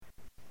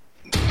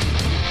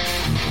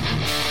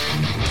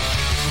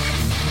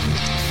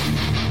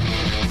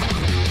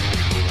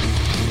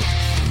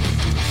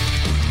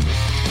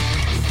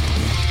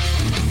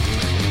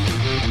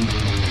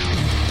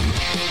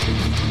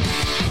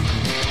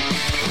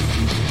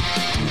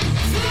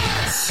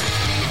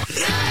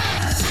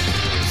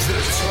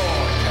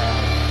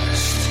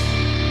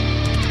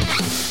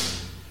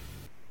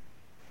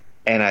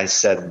I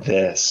said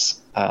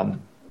this. I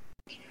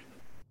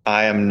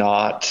am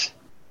not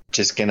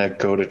just going to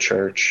go to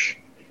church,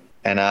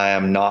 and I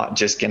am not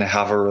just going to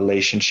have a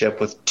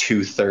relationship with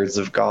 2/3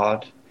 of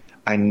God.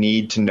 I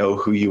need to know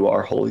who you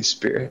are, Holy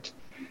Spirit.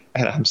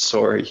 And I'm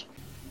sorry.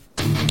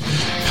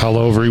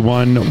 Hello,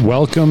 everyone.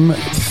 Welcome.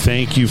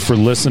 Thank you for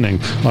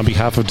listening. On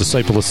behalf of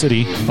Disciple of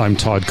City, I'm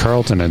Todd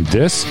Carlton, and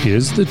this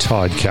is the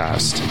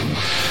Toddcast.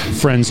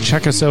 Friends,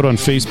 check us out on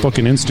Facebook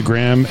and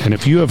Instagram, and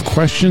if you have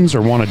questions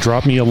or want to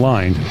drop me a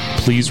line,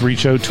 please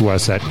reach out to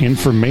us at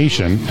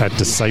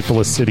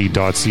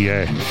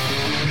information@discipleofcity.ca.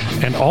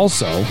 And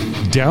also,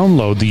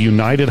 download the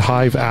United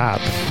Hive app,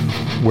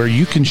 where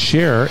you can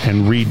share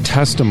and read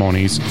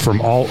testimonies from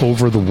all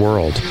over the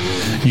world.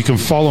 You can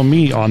follow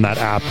me on that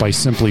app by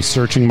simply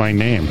searching my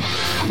name.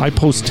 I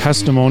post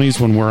testimonies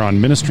when we're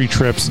on ministry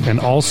trips and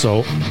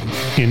also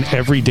in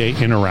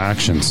everyday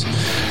interactions.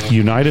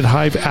 United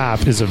Hive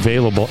app is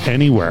available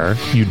anywhere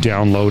you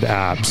download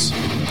apps.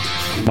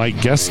 My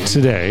guest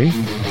today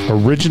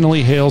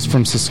originally hails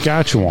from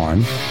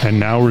Saskatchewan and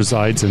now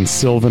resides in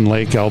Sylvan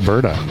Lake,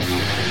 Alberta.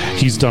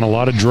 He's done a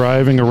lot of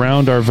driving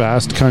around our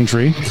vast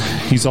country.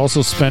 He's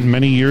also spent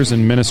many years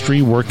in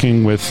ministry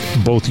working with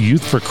both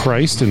Youth for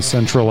Christ in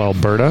Central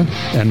Alberta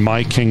and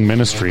My King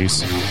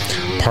Ministries,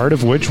 part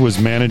of which was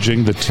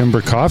managing the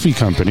Timber Coffee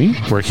Company,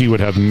 where he would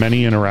have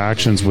many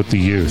interactions with the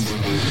youth.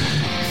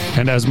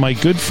 And as my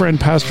good friend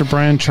Pastor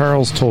Brian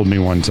Charles told me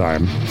one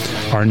time,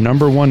 our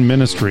number one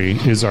ministry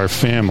is our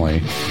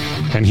family.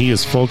 And he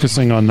is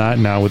focusing on that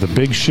now with a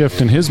big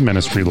shift in his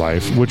ministry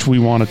life, which we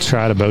want to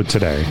chat about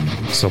today.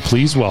 So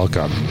please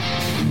welcome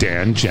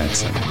Dan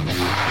Jensen.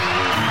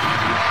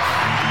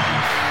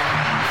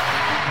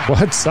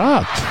 What's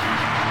up?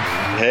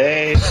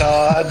 Hey,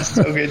 Todd.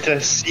 So good to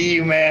see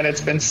you, man.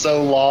 It's been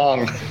so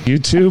long. You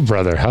too,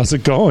 brother. How's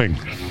it going?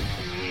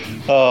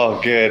 Oh,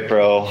 good,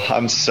 bro.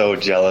 I'm so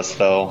jealous,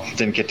 though.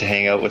 Didn't get to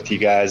hang out with you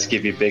guys,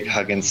 give you a big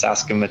hug in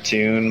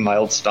Saskatoon, my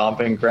old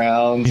stomping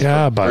grounds.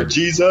 Yeah, for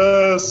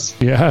Jesus.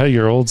 Yeah,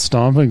 your old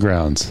stomping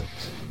grounds.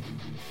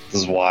 This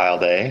is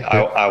wild, eh?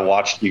 Yeah. I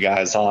watched you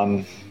guys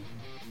on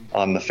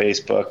the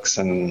Facebooks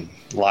and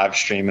live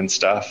stream and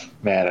stuff.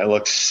 Man, it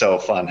looks so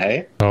fun,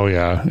 hey? Oh,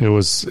 yeah. It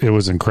was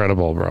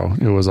incredible, bro.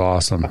 It was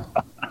awesome.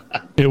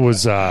 It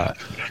was,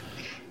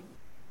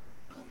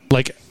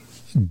 like...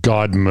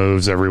 God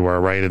moves everywhere,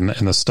 right? And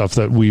the stuff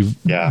that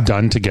we've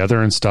done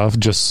together and stuff,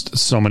 just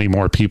so many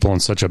more people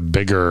in such a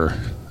bigger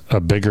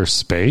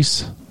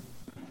space.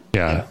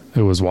 Yeah,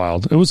 it was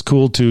wild. It was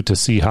cool too to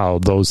see how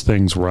those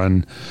things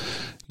run,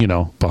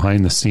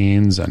 behind the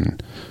scenes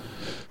and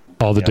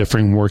all the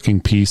different working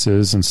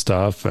pieces and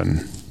stuff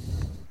and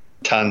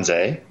tons,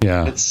 eh?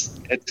 Yeah.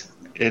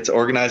 It's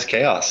organized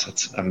chaos.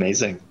 It's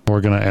amazing.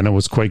 And it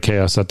was quite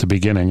chaos at the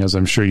beginning, as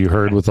I'm sure you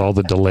heard, with all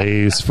the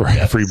delays for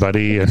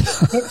everybody. And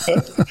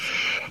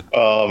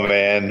oh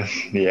man,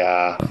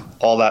 yeah.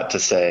 All that to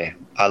say,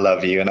 I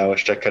love you, and I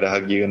wish I could have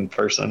hugged you in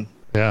person.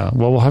 Yeah,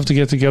 well, we'll have to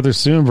get together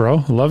soon,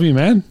 bro. Love you,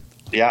 man.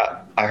 Yeah,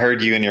 I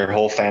heard you and your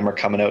whole fam are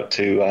coming out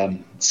to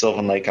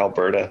Sylvan Lake,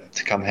 Alberta,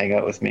 to come hang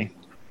out with me.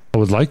 I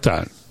would like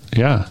that.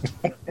 Yeah.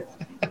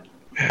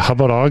 How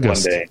about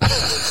August? One day.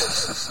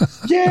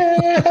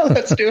 Yeah,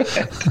 let's do it.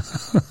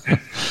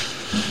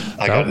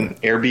 I got an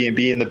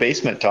Airbnb in the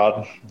basement,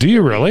 Todd. Do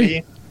you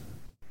really?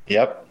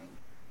 Yep.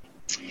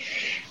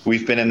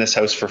 We've been in this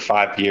house for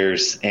 5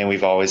 years, and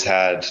we've always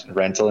had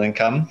rental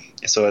income.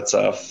 So it's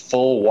a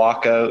full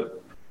walkout,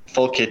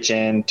 full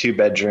kitchen, 2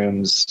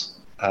 bedrooms,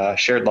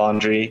 shared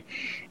laundry,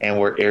 and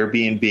we're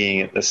Airbnb-ing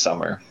it this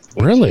summer.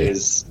 Which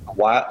is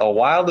a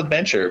wild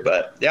adventure,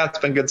 but yeah, it's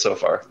been good so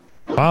far.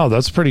 Wow,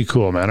 that's pretty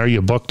cool, man. Are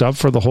you booked up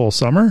for the whole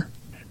summer?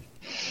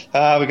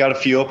 We got a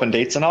few open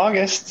dates in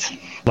August.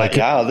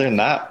 Other than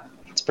that,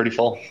 it's pretty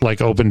full.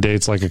 Like open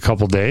dates like a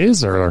couple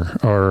days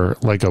or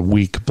like a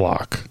week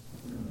block?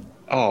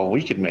 Oh,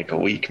 we could make a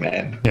week,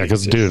 man. Yeah,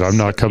 because, dude, I'm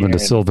not coming to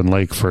Sylvan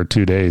Lake for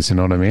 2 days. You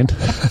know what I mean?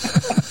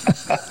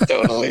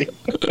 Totally.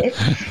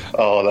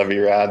 Oh, that'd be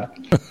rad.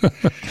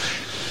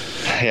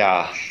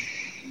 Yeah.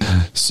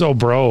 So,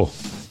 bro,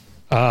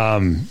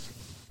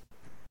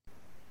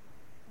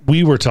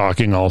 we were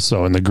talking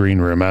also in the green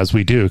room, as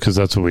we do, because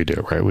that's what we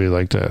do, right? We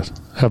like to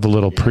have a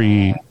little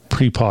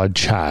pre-pod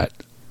chat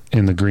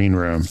in the green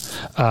room.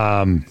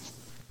 And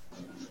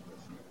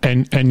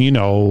you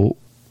know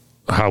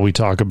how we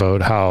talk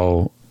about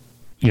how,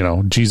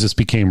 Jesus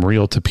became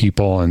real to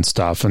people and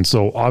stuff. And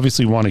so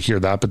obviously want to hear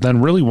that, but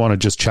then really want to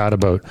just chat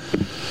about,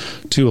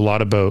 too, a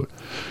lot about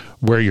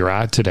where you're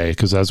at today.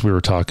 Because as we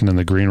were talking in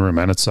the green room,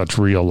 and it's such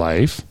real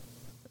life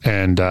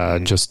and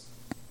just,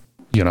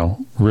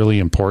 really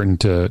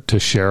important to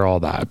share all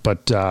that.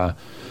 But,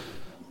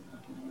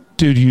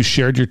 dude, you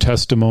shared your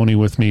testimony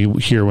with me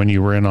here when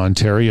you were in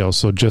Ontario.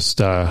 So just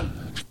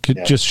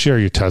share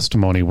your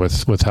testimony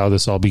with how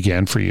this all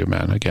began for you,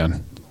 man,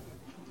 again.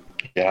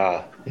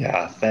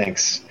 Yeah,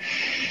 thanks.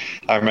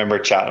 I remember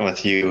chatting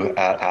with you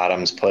at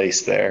Adam's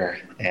place there.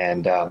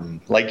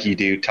 And like you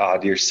do,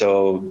 Todd, you're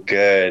so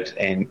good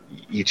and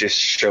you just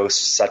show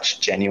such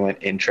genuine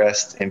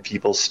interest in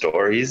people's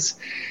stories.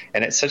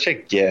 And it's such a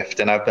gift.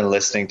 And I've been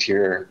listening to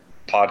your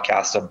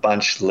podcast a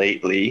bunch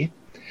lately.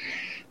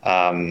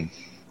 And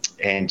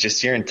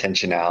just your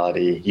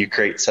intentionality, you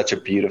create such a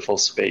beautiful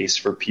space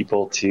for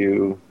people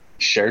to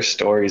share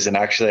stories. And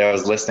actually, I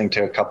was listening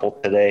to a couple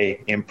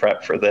today in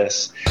prep for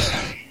this.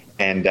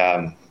 And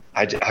I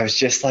was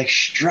just like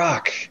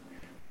struck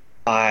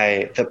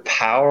by the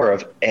power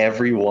of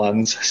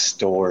everyone's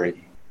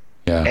story.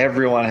 Yeah.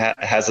 Everyone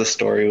has a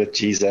story with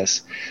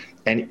Jesus,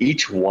 and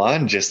each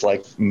one just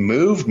like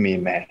moved me,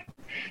 man.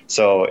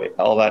 So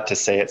all that to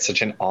say, it's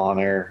such an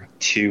honor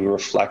to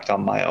reflect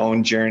on my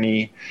own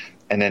journey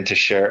and then to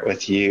share it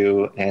with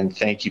you. And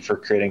thank you for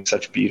creating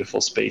such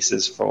beautiful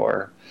spaces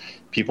for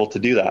people to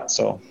do that.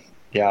 So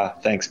yeah,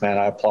 thanks, man.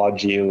 I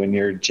applaud you and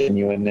your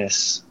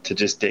genuineness to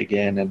just dig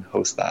in and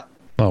host that.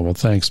 Oh, well,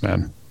 thanks,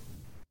 man.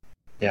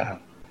 Yeah.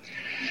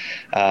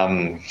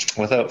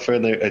 Without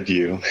further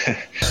ado,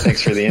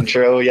 thanks for the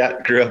intro.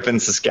 Yeah, grew up in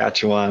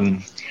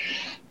Saskatchewan,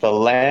 the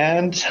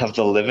land of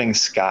the living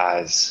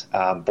skies.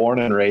 Born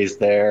and raised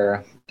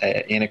there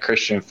in a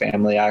Christian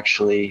family,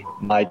 actually.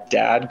 My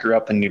dad grew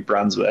up in New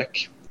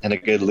Brunswick in a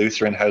good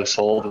Lutheran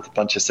household with a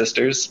bunch of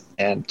sisters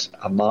and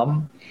a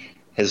mom.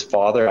 His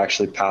father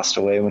actually passed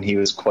away when he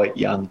was quite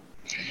young.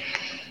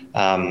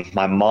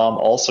 My mom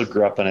also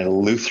grew up in a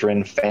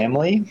Lutheran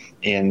family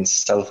in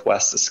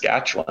southwest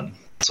Saskatchewan.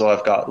 So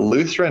I've got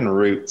Lutheran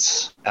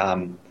roots.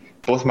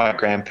 Both my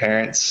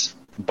grandparents,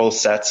 both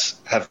sets,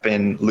 have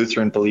been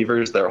Lutheran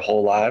believers their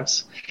whole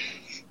lives.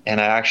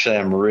 And I actually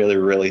am really,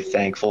 really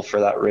thankful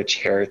for that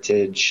rich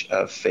heritage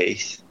of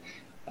faith.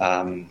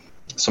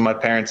 So my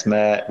parents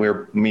met,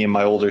 me and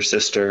my older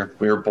sister,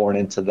 we were born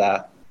into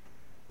that.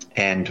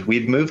 And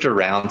we'd moved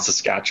around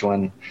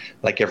Saskatchewan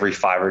like every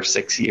 5 or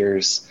 6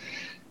 years.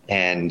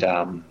 And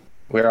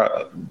we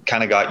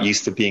kind of got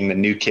used to being the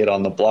new kid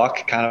on the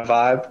block kind of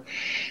vibe.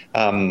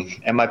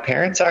 And my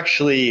parents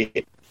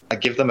actually, I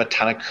give them a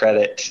ton of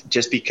credit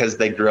just because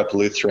they grew up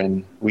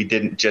Lutheran. We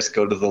didn't just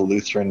go to the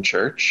Lutheran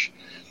church.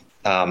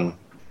 Like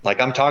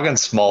I'm talking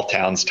small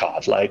towns,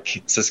 Todd.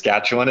 Like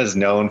Saskatchewan is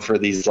known for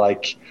these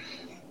like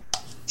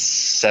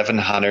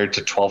 700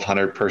 to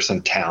 1,200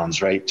 person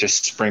towns, right?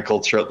 Just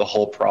sprinkled throughout the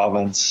whole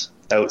province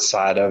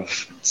outside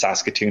of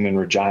Saskatoon and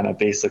Regina,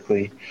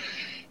 basically.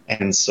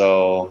 And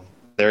so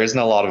there isn't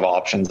a lot of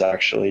options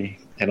actually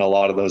in a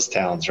lot of those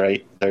towns,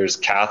 right? There's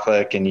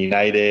Catholic and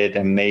United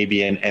and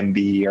maybe an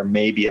MB or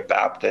maybe a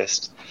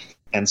Baptist.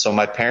 And so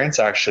my parents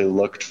actually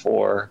looked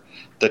for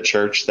the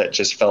church that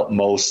just felt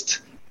most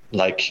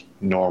like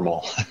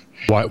normal.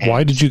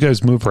 Why did you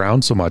guys move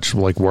around so much?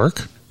 Like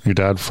work? Your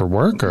dad for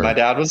work? Or? My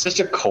dad was just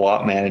a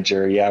co-op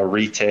manager. Yeah,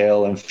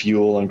 retail and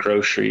fuel and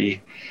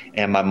grocery.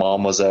 And my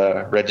mom was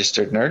a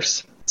registered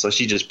nurse. So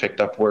she just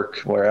picked up work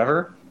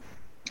wherever.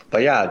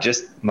 But yeah,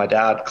 just my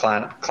dad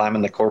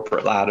climbing the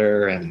corporate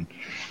ladder and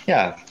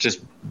yeah, just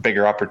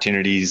bigger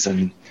opportunities.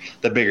 And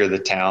the bigger the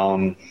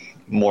town,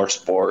 more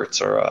sports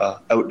or a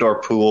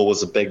outdoor pool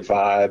was a big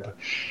vibe.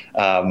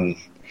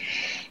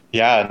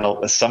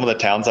 Yeah, some of the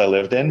towns I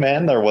lived in,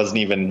 man, there wasn't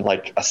even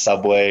like a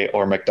Subway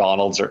or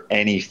McDonald's or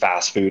any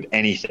fast food,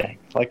 anything.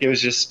 Like it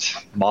was just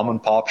mom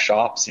and pop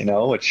shops,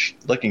 which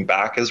looking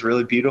back is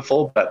really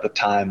beautiful. But at the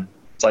time,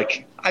 it's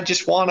like, I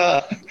just want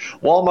a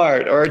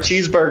Walmart or a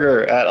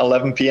cheeseburger at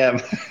 11 p.m.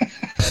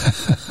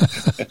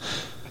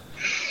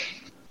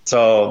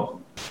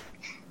 So,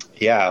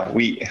 yeah,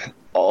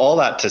 all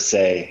that to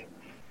say,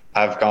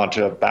 I've gone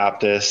to a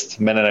Baptist,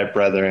 Mennonite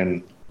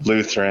Brethren,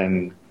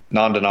 Lutheran,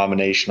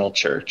 non-denominational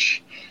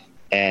church.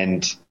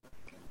 And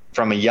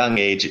from a young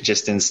age, it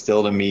just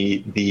instilled in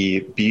me the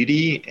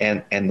beauty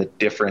and the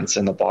difference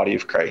in the body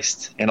of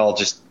Christ and all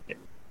just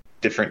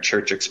different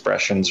church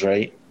expressions,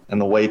 right? And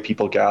the way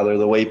people gather,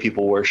 the way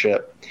people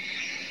worship.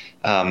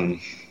 But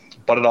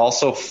it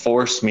also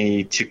forced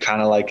me to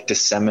kind of like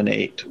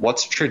disseminate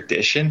what's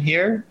tradition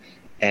here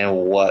and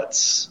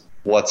what's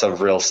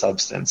of real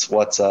substance,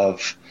 what's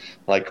of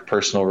like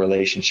personal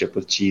relationship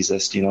with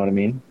Jesus. Do you know what I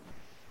mean?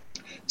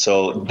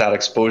 So that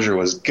exposure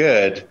was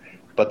good,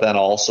 but then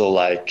also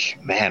like,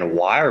 man,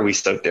 why are we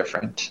so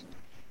different?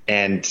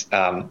 And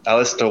I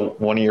listened to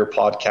one of your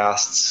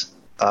podcasts,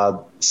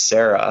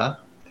 Sarah,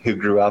 who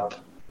grew up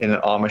in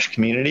an Amish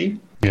community.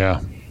 Yeah.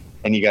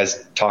 And you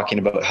guys talking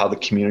about how the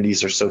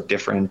communities are so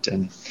different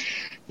and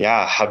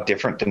yeah, how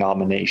different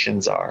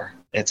denominations are.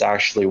 It's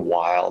actually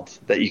wild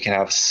that you can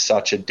have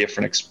such a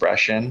different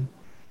expression.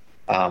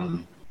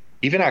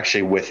 Even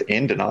actually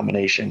within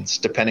denominations,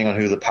 depending on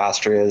who the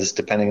pastor is,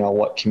 depending on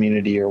what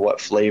community or what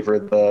flavor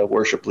the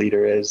worship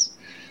leader is.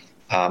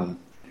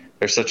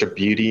 There's such a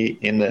beauty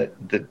in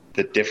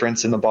the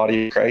difference in the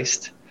body of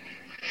Christ.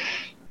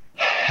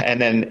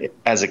 And then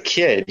as a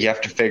kid, you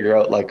have to figure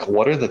out like,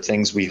 what are the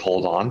things we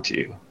hold on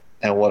to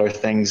and what are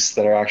things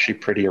that are actually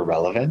pretty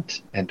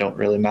irrelevant and don't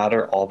really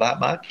matter all that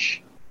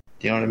much.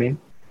 Do you know what I mean?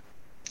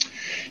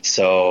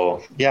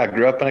 So yeah, I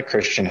grew up in a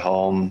Christian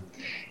home.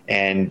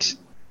 and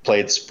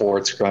played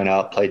sports growing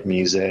up, played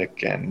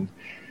music, and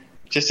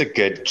just a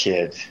good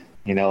kid.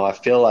 You know, I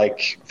feel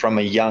like from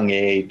a young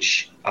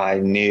age, I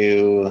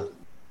knew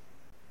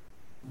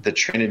the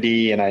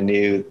Trinity and I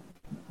knew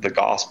the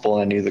gospel,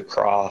 I knew the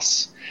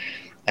cross.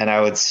 And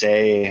I would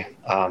say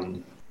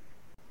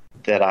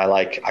that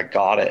I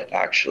got it,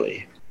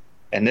 actually.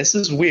 And this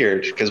is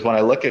weird because when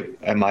I look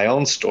at my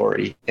own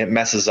story, it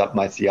messes up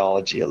my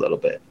theology a little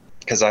bit,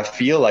 because I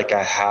feel like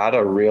I had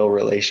a real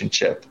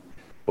relationship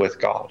with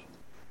God.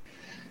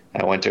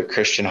 I went to a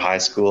Christian high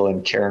school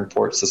in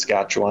Caronport,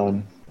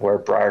 Saskatchewan, where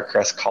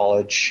Briarcrest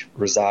College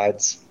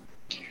resides.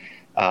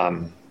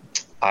 I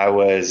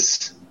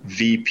was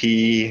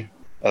VP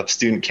of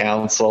student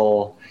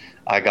council.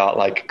 I got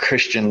like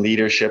Christian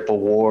leadership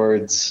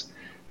awards,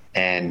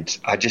 and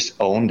I just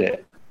owned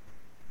it.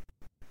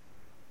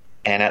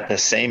 And at the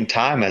same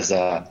time, as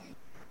a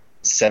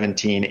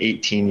 17,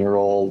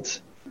 18-year-old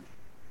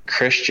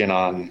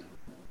Christian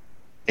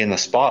in the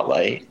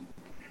spotlight,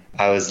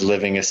 I was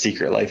living a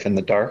secret life in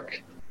the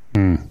dark.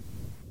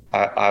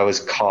 I was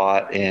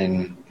caught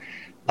in,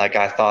 like,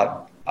 I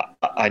thought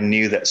I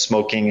knew that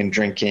smoking and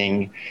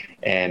drinking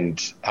and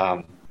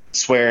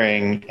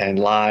swearing and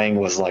lying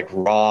was like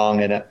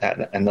wrong,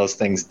 and those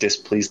things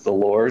displeased the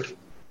Lord.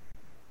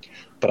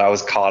 But I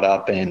was caught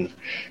up in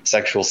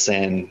sexual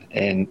sin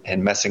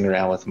and messing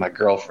around with my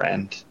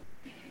girlfriend.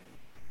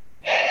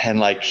 And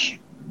like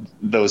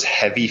those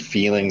heavy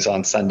feelings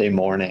on Sunday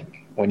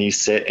morning when you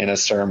sit in a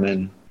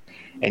sermon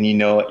and you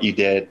know what you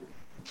did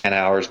 10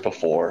 hours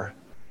before,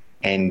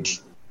 and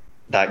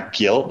that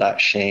guilt, that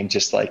shame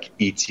just like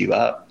eats you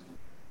up,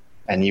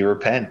 and you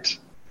repent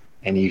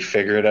and you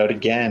figure it out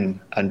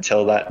again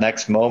until that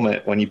next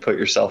moment when you put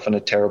yourself in a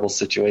terrible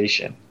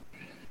situation.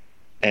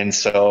 And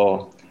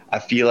so I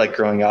feel like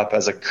growing up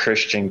as a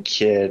Christian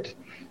kid,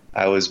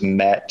 I was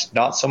met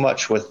not so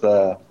much with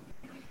the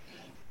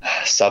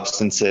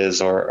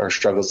substances or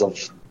struggles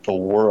of the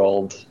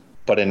world,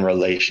 but in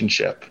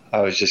relationship.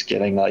 I was just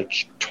getting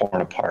like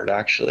torn apart,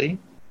 actually.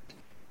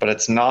 But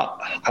it's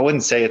not, I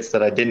wouldn't say it's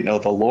that I didn't know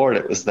the Lord.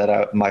 It was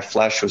that my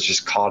flesh was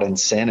just caught in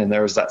sin, and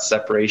there was that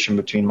separation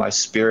between my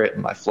spirit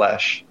and my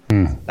flesh,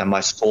 and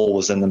my soul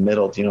was in the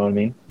middle. Do you know what I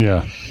mean?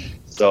 Yeah.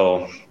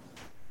 So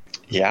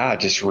yeah, I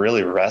just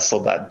really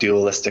wrestled that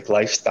dualistic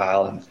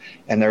lifestyle.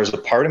 And there was a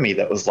part of me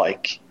that was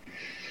like,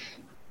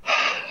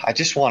 I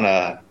just want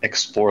to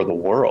explore the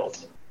world.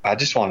 I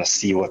just want to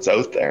see what's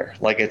out there.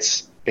 Like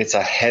it's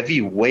a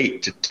heavy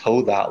weight to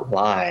toe that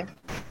line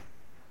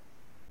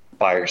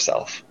by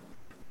yourself.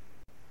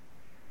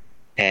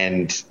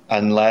 And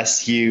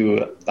unless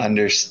you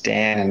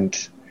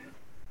understand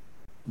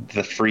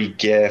the free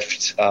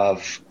gift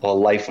of a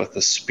life with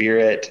the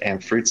Spirit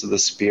and fruits of the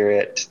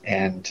Spirit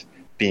and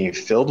being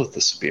filled with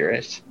the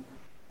Spirit,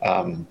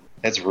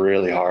 it's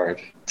really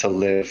hard to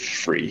live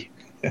free.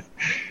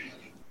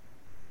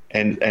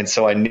 And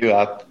so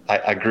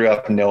I grew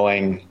up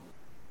knowing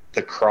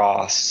the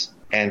cross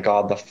and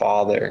God the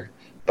Father,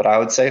 but I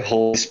would say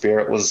Holy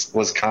Spirit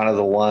was kind of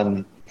the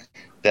one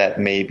that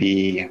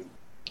maybe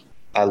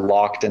I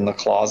locked in the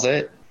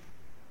closet.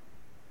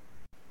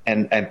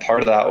 And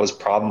part of that was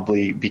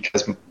probably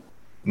because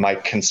my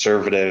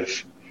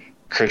conservative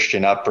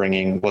Christian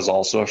upbringing was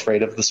also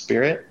afraid of the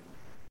Spirit.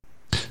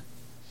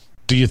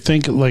 Do you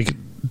think, like,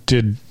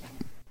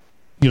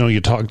 you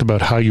talked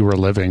about how you were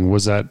living.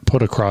 Was that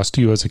put across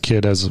to you as a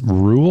kid as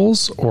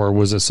rules, or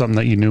was it something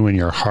that you knew in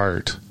your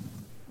heart?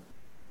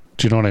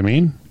 Do you know what I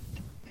mean?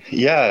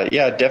 Yeah,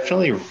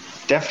 definitely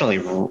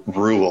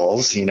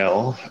rules.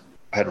 I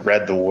had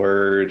read the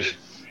Word,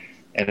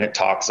 and it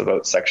talks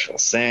about sexual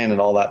sin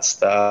and all that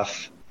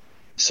stuff.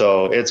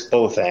 So it's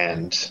both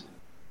and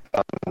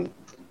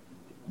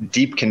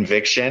deep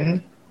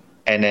conviction,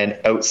 and then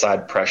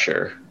outside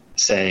pressure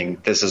saying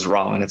this is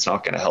wrong and it's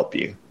not going to help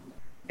you.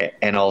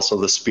 And also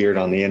the Spirit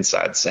on the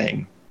inside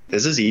saying,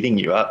 this is eating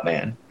you up,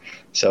 man.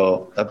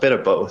 So a bit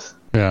of both.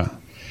 Yeah.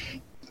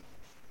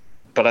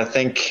 But I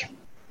think,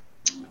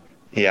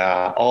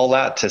 all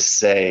that to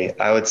say,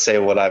 I would say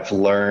what I've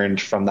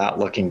learned from that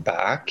looking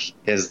back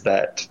is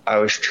that I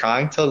was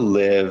trying to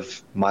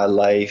live my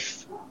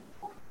life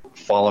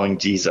following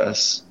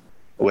Jesus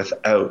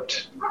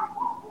without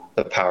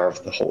the power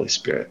of the Holy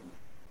Spirit.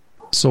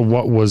 So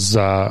what was,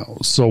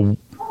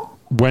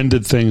 when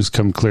did things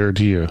come clear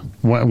to you?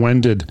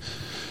 When did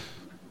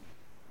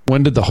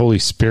the Holy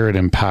Spirit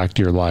impact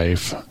your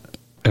life,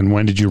 and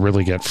when did you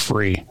really get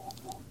free?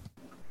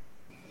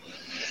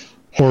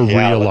 Or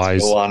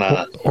realize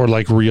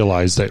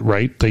that,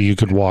 right, that you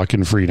could walk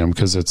in freedom,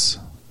 because it's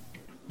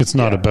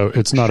not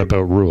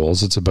about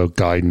rules, it's about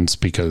guidance.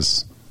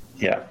 Because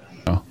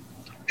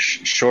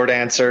short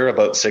answer,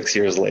 about 6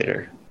 years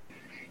later.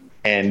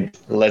 And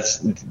let's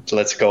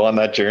go on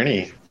that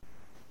journey.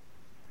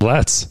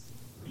 Let's.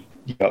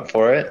 You up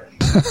for it?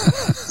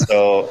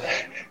 So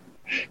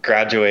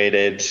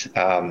graduated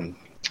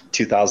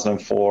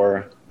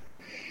 2004.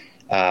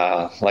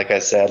 Like I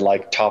said,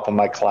 like top of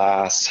my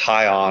class,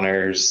 high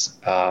honors,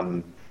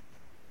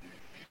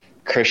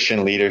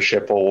 Christian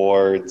leadership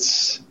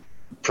awards,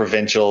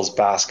 provincials,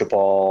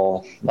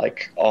 basketball,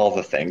 like all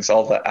the things,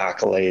 all the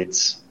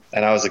accolades.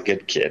 And I was a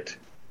good kid.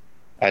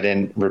 I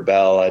didn't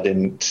rebel. I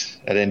didn't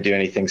do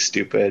anything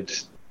stupid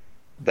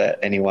that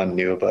anyone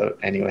knew about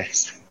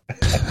anyways.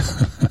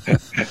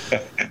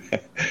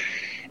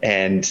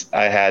 And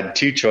I had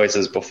two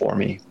choices before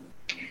me.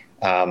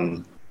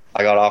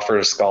 I got offered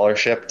a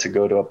scholarship to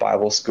go to a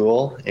Bible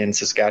school in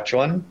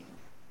Saskatchewan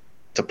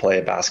to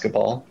play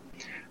basketball,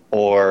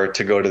 or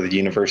to go to the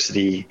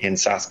university in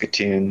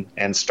Saskatoon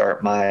and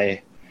start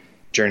my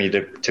journey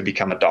to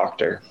become a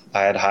doctor.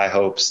 I had high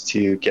hopes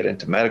to get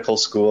into medical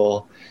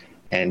school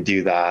and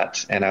do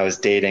that. And I was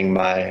dating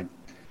my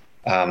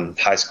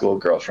high school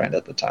girlfriend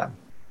at the time.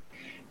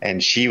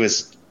 And she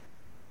was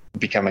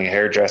becoming a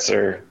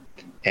hairdresser,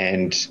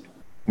 and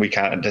we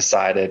kind of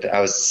decided,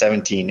 I was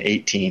 17,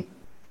 18.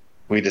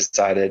 We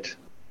decided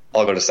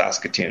I'll go to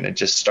Saskatoon and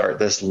just start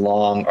this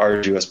long,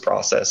 arduous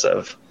process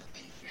of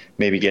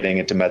maybe getting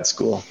into med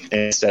school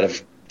instead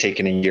of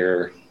taking a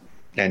year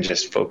and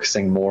just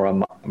focusing more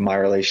on my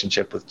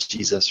relationship with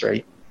Jesus,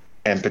 right?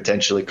 And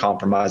potentially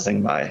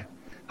compromising my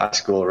high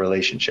school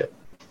relationship.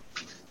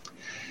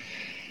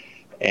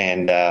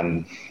 And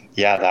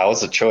that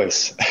was a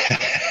choice.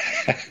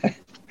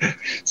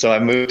 So I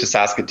moved to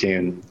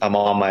Saskatoon. I'm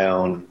on my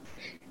own,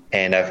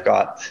 and I've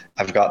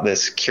got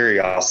this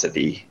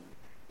curiosity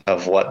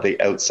of what the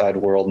outside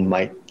world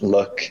might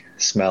look,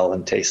 smell,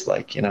 and taste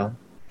like, you know.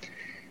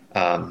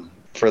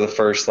 For the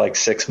first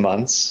 6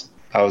 months,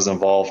 I was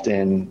involved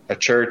in a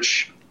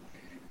church.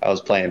 I was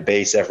playing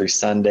bass every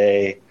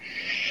Sunday.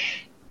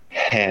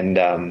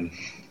 And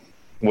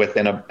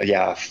within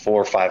 4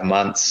 or 5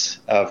 months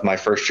of my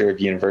first year of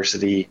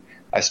university,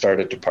 I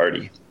started to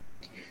party.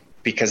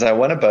 Because I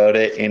went about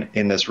it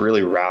in this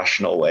really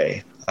rational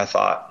way. I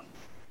thought,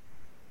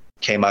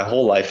 okay, my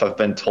whole life I've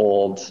been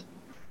told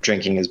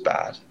drinking is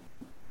bad.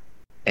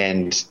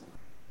 And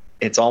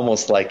it's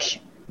almost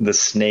like the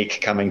snake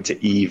coming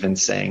to Eve and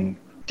saying,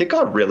 did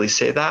God really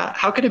say that?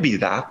 How could it be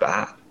that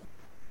bad?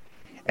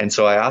 And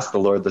so I asked the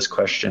Lord this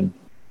question.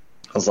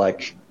 I was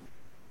like,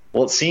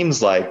 well, it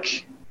seems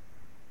like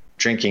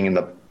drinking in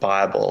the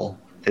Bible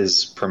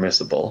is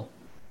permissible.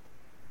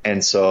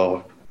 And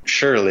so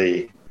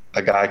surely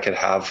a guy could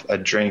have a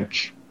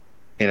drink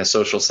in a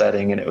social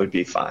setting and it would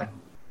be fine.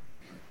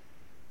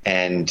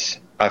 And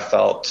I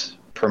felt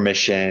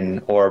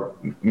permission, or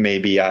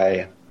maybe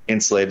I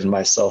insulated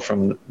myself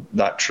from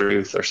that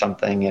truth or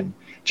something, and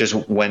just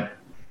went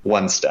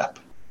one step.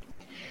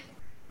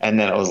 And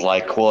then it was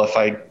like, well,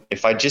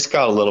 if I just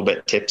got a little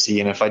bit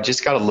tipsy, and if I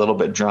just got a little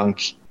bit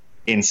drunk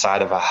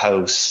inside of a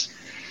house,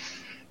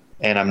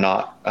 and I'm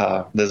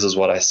not, this is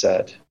what I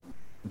said,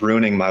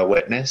 ruining my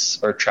witness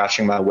or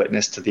trashing my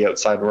witness to the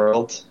outside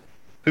world,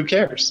 who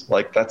cares?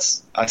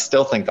 I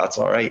still think that's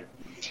all right.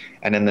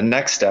 And then the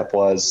next step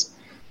was,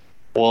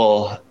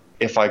 well,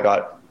 if I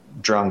got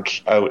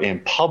drunk out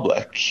in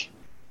public,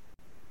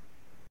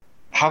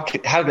 how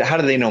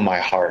do they know my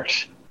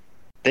heart?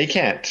 They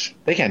can't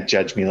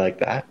judge me like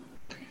that.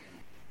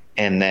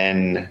 And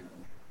then,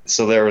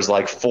 so there was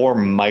 4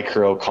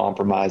 micro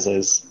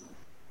compromises.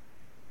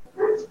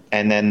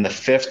 And then the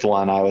 5th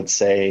one, I would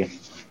say,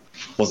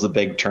 was the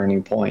big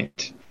turning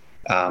point.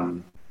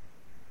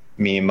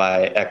 Me and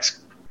my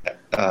ex,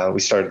 we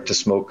started to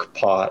smoke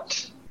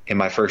pot in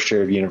my first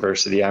year of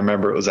university. I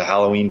remember it was a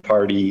Halloween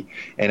party,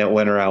 and it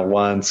went around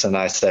once, and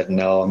I said,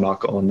 no, I'm not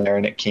going there.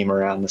 And it came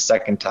around the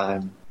second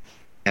time,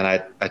 and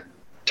I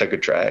took a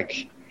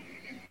drag.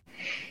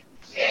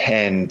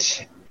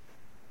 And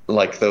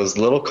those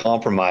little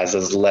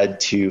compromises led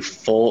to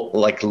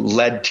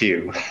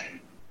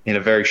in a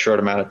very short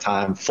amount of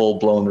time, full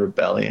blown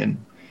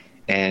rebellion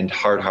and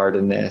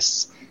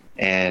hard-heartedness,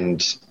 and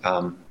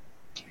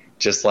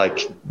just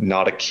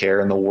not a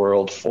care in the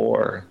world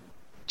for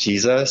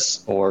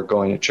Jesus or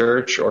going to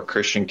church or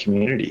Christian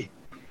community.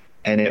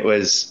 And it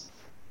was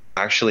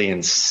actually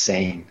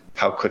insane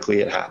how quickly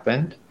it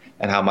happened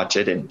and how much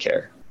I didn't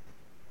care.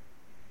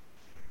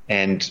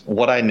 And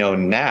what I know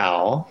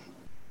now,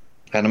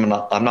 and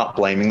I'm not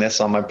blaming this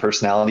on my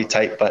personality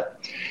type, but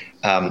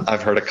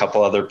I've heard a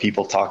couple other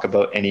people talk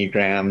about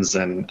Enneagrams,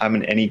 and I'm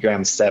an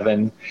Enneagram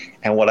 7.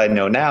 And what I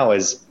know now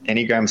is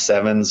Enneagram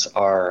 7s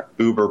are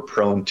uber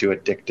prone to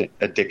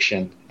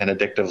addiction and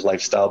addictive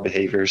lifestyle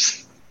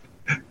behaviors.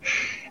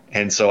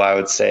 And so I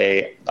would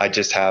say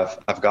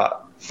I've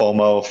got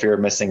FOMO, fear of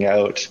missing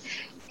out.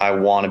 I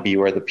want to be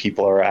where the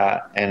people are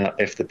at. And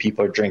if the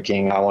people are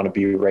drinking, I want to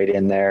be right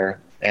in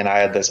there. And I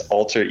had this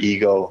alter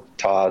ego,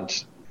 Todd,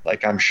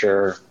 I'm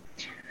sure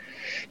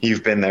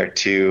you've been there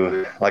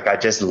too. I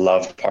just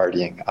loved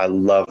partying. I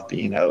loved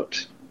being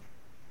out.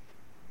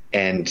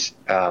 And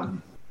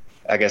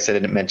I guess I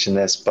didn't mention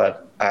this,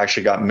 but I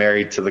actually got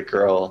married to the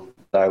girl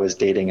that I was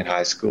dating in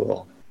high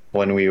school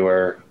when we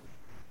were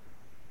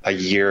a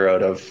year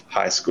out of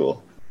high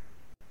school.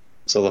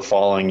 So the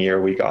following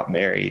year we got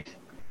married.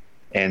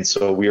 And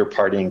so we were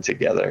partying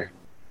together.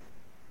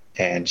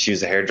 And she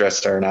was a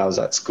hairdresser and I was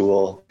at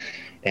school.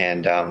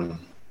 And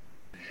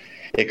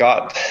it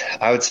got,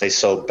 I would say,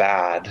 so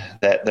bad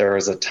that there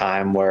was a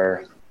time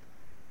where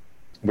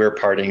we're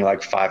partying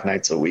like 5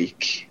 nights a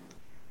week,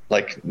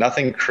 like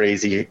nothing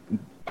crazy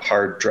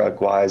hard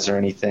drug wise or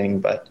anything,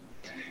 but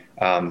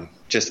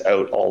just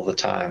out all the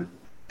time.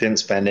 Didn't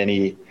spend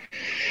any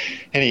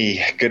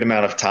good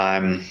amount of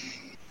time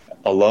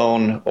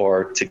alone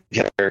or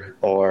together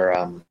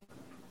or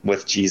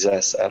with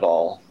Jesus at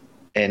all.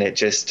 And it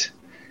just,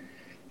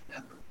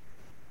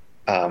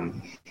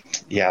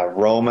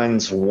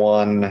 Romans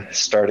 1,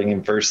 starting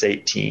in verse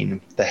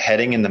 18, the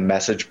heading in the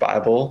Message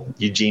Bible,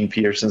 Eugene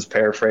Peterson's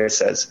paraphrase,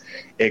 says,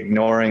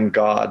 ignoring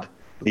God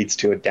leads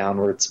to a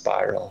downward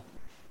spiral.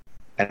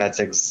 And that's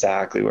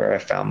exactly where I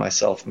found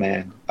myself,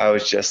 man. I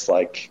was just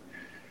like,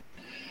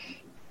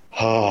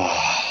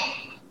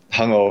 hungover,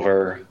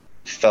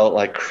 felt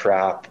like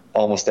crap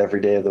almost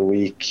every day of the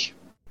week.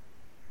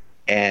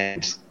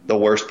 And the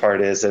worst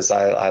part is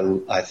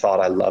I thought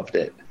I loved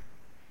it.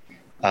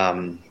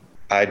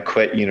 I'd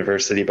quit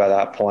university by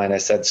that point. I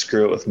said,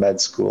 screw it with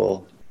med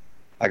school.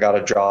 I got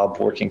a job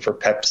working for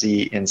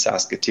Pepsi in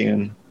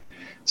Saskatoon.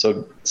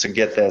 So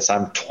get this,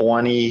 I'm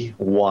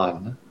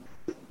 21.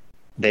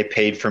 They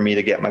paid for me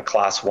to get my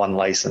class 1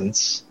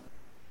 license,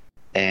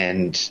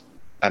 and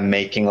I'm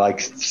making like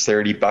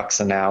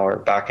 $30 an hour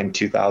back in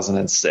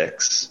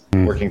 2006,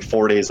 working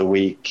 4 days a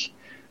week.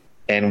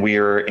 And we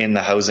were in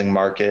the housing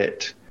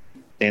market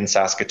in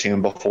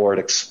Saskatoon before it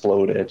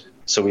exploded.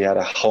 So we had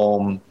a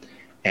home,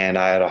 and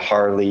I had a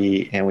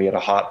Harley, and we had a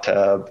hot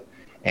tub,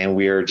 and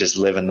we were just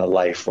living the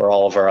life where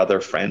all of our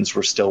other friends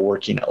were still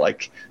working at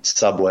like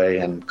Subway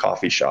and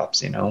coffee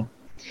shops, you know?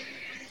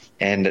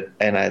 And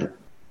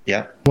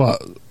yeah. Well,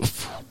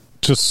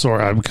 just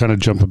sorry, I'm kind of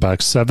jumping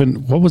back.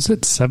 What was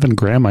it? 7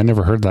 gram? I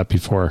never heard that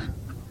before.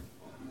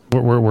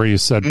 Where you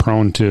said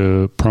prone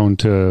to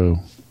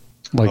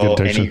like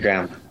addiction.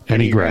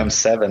 Enneagram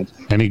 7.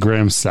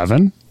 Enneagram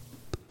 7?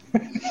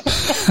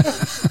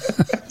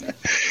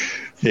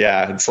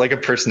 Yeah, it's like a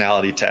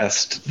personality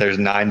test. There's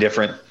 9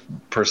 different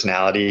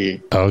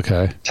personality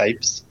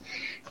types.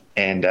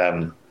 And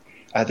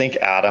I think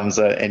Adam's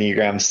an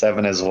Enneagram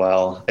 7 as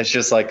well. It's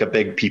just like a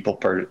big people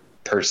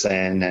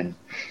person, and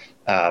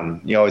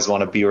you always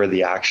want to be where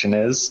the action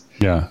is.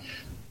 Yeah.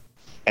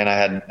 And I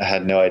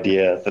had no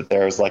idea that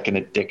there was like an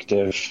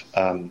addictive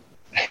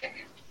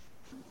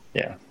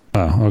yeah.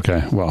 Oh,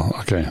 okay. Well,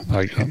 okay.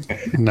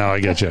 Now I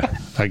get you.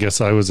 I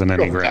guess I was an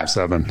Enneagram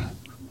 7.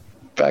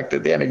 Back to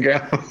the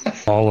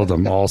Enneagram. All of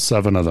them, all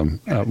 7 of them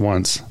at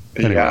once.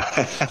 Anyway. Yeah.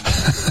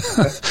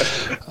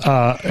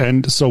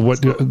 And so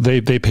what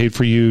they paid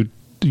for you,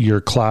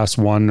 your class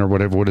 1 or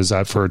whatever, what is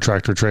that for a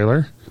tractor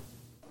trailer?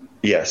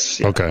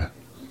 Yes. Yeah. Okay.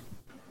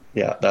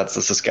 Yeah, that's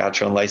the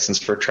Saskatchewan license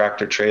for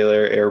tractor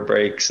trailer, air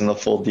brakes, and the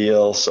full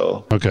deal.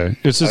 So okay,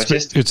 it's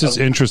just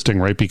interesting,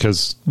 right?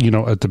 Because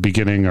at the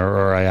beginning,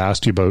 or I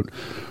asked you about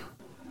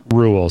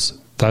rules.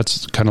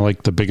 That's kind of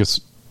like the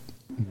biggest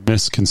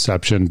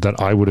misconception that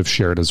I would have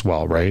shared as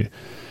well, right?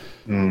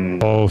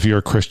 Oh, if you're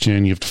a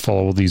Christian, you have to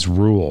follow these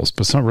rules,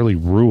 but it's not really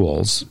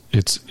rules.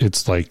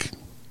 It's like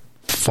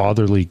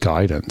fatherly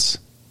guidance.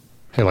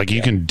 Hey, like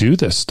you can do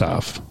this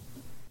stuff,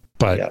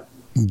 but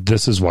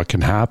this is what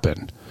can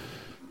happen.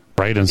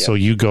 Right. And so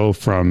you go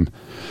from,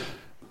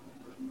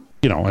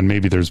 and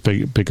maybe there's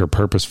bigger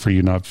purpose for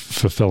you not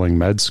fulfilling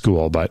med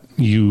school, but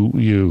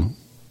you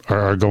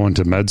are going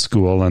to med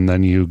school, and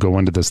then you go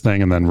into this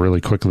thing, and then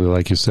really quickly,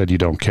 like you said, you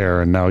don't care.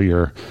 And now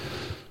you're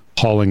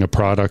hauling a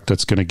product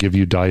that's going to give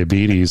you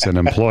diabetes and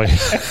employ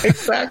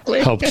exactly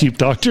help keep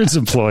doctors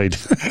employed.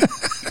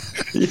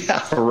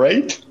 Yeah.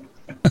 Right.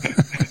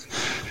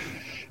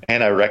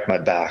 And I wrecked my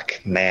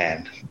back,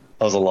 man.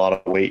 That was a lot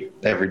of weight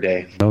every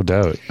day. No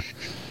doubt.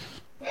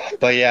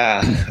 But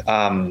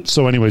yeah.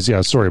 So anyways,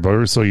 yeah, sorry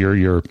about it. So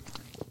you're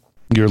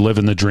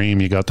living the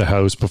dream. You got the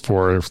house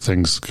before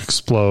things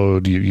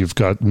explode. You've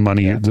got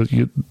money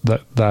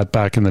that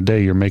back in the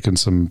day, you're making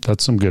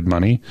that's some good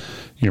money.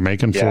 You're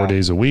making 4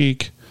 days a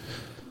week.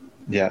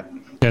 Yeah.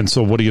 And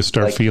so what do you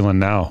start feeling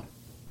now?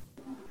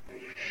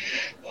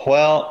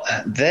 Well,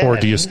 then, or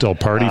do you still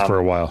party for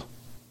a while?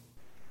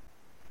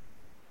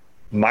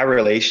 My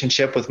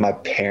relationship with my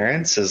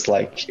parents is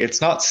like,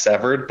 it's not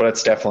severed, but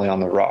it's definitely on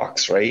the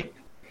rocks, right?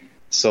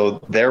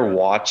 So they're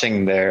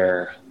watching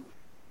their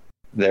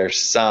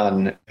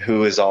son,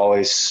 who is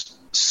always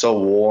so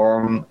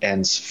warm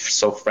and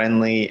so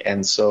friendly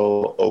and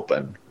so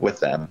open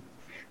with them.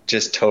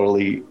 Just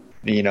totally,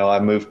 I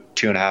moved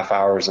 2.5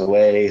 hours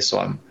away, so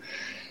I'm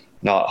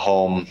not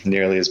home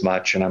nearly as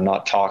much, and I'm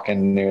not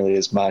talking nearly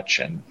as much,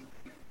 and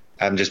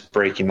I'm just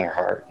breaking their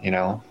heart,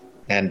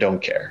 and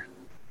don't care.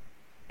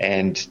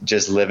 And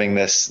just living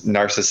this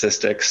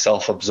narcissistic,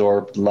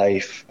 self-absorbed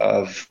life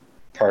of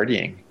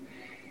partying.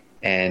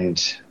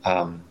 And,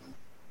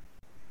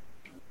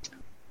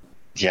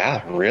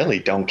 really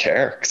don't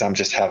care, because I'm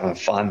just having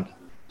fun,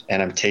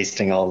 and I'm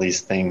tasting all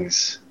these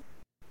things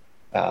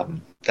that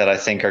I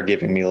think are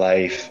giving me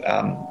life.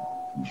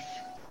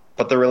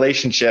 But the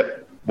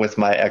relationship with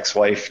my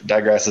ex-wife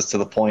digresses to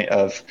the point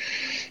of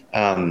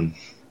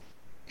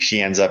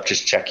she ends up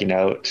just checking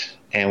out,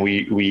 and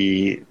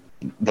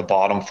the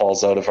bottom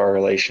falls out of our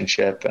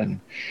relationship, and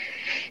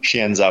she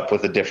ends up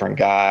with a different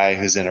guy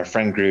who's in her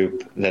friend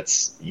group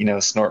that's,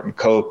 snorting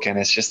coke, and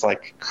it's just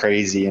like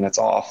crazy and it's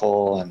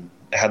awful. And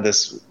I had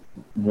this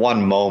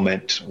one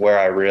moment where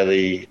I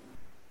really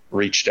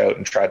reached out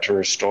and tried to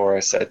restore. I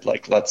said,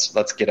 like,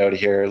 let's get out of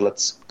here.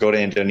 Let's go to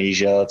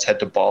Indonesia. Let's head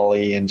to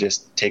Bali and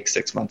just take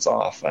 6 months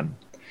off and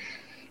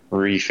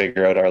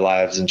refigure out our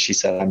lives. And she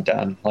said, I'm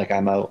done. Like,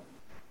 I'm out.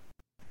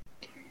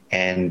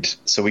 And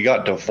so we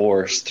got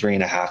divorced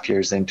 3.5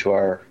 years into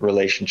our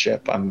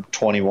relationship. I'm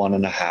 21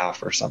 and a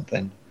half or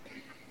something.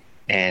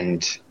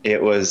 And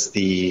it was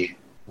the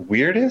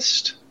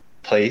weirdest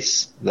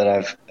place that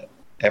I've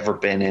ever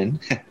been in,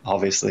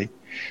 obviously,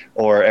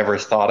 or ever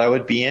thought I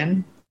would be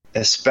in,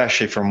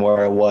 especially from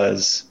where I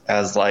was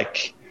as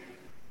like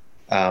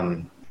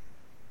top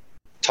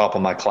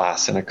of my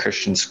class in a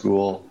Christian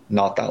school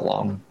not that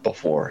long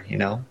before,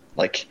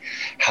 like,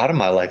 how did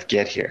my life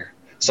get here?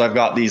 So I've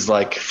got these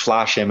like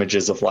flash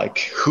images of like,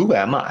 who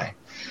am I?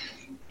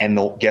 And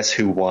guess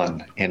who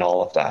won in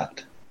all of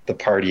that? The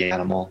party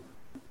animal,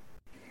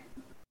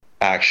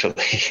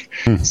 actually.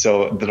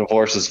 So the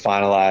divorce was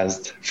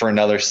finalized. For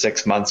another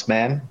 6 months,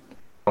 man,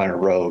 I went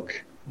rogue.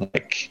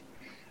 Like,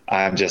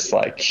 I'm just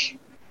like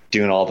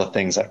doing all the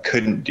things I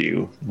couldn't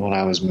do when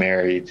I was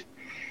married.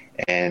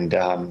 And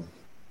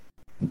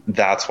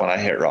that's when I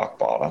hit rock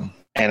bottom,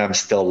 and I'm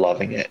still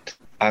loving it.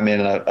 I'm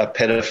in a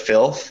pit of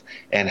filth,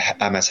 and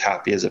I'm as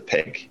happy as a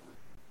pig.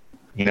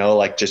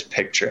 Like, just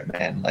picture it,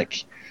 man.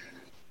 Like,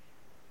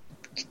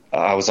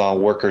 I was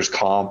on workers'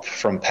 comp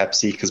from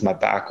Pepsi because my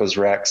back was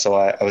wrecked. So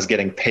I was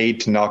getting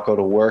paid to not go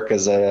to work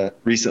as a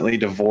recently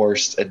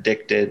divorced,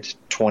 addicted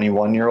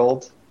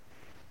 21-year-old.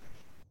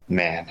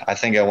 Man, I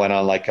think I went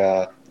on like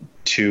a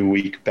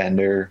 2-week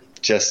bender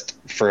just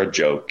for a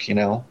joke,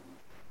 And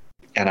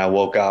I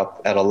woke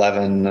up at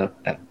 11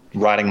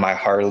 riding my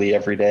Harley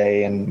every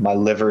day, and my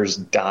liver's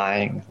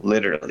dying,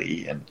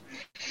 literally, and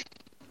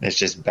it's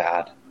just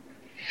bad.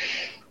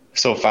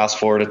 So fast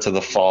forward to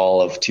the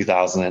fall of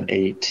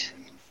 2008.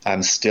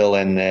 I'm still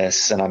in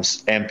this, and I'm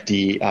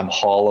empty. I'm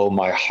hollow.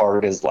 My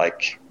heart is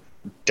like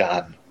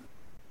done.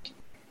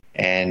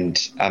 And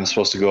I'm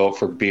supposed to go out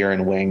for beer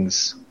and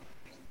wings,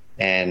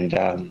 and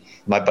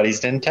my buddies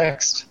didn't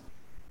text.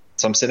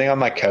 So I'm sitting on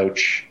my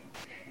couch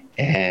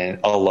and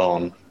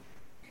alone.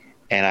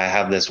 And I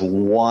have this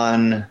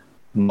one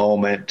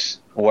moment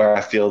where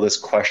I feel this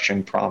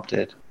question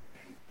prompted.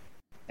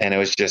 And it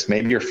was just,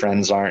 maybe your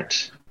friends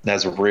aren't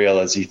as real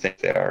as you think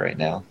they are right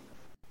now.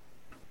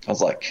 I was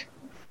like,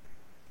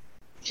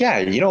 yeah,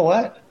 you know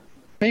what?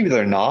 Maybe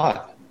they're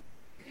not.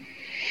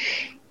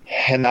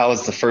 And that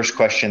was the first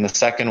question. The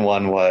second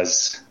one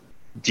was,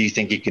 do you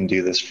think you can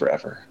do this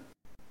forever?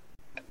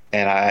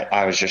 And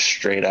I was just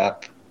straight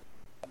up.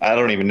 I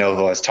don't even know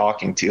who I was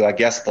talking to. I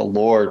guess the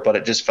Lord, but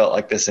it just felt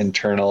like this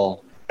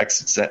internal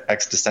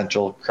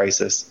existential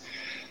crisis.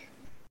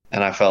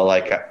 And I felt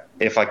like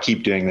if I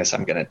keep doing this,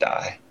 I'm going to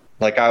die.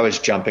 Like, I was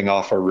jumping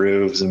off of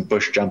roofs and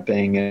bush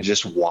jumping, and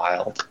just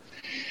wild.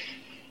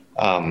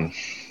 And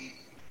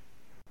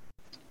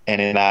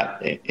in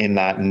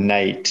that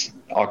night,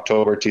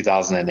 October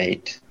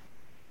 2008,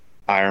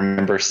 I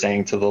remember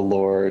saying to the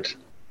Lord,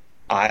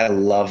 I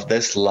love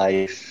this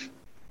life,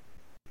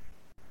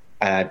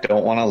 and I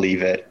don't want to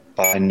leave it,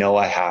 but I know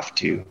I have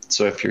to.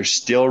 So if you're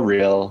still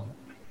real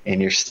and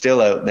you're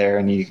still out there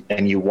and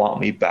you want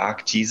me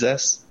back,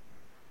 Jesus,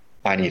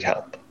 I need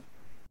help.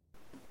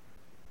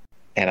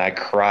 And I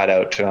cried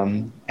out to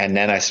him, and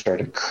then I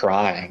started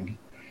crying,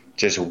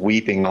 just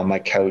weeping on my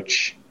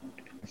couch,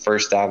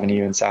 First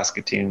Avenue in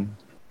Saskatoon.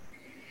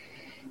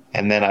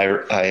 And then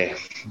I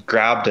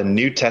grabbed a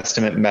New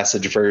Testament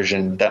message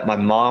version that my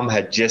mom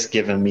had just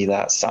given me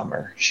that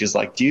summer. She's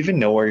like, do you even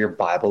know where your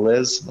Bible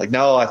is? I'm like,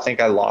 no, I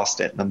think I lost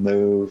it in the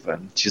move.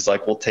 And she's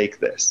like, well, take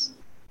this.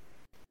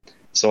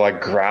 So I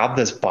grabbed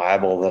this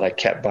Bible that I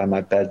kept by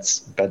my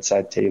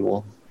bedside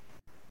table.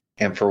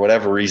 And for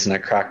whatever reason, I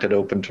cracked it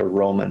open to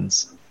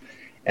Romans.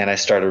 And I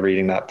started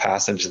reading that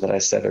passage that I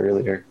said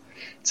earlier.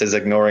 It says,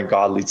 ignoring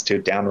God leads to a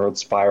downward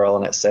spiral.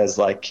 And it says,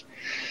 like,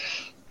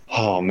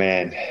 oh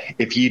man,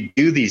 if you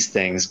do these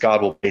things,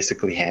 God will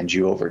basically hand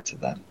you over to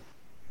them.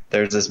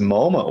 There's this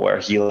moment where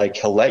he'll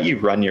let you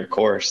run your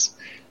course.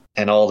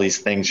 And all these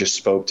things just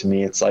spoke to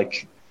me. It's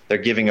like they're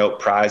giving out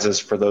prizes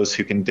for those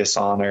who can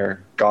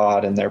dishonor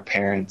God and their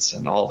parents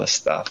and all this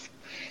stuff.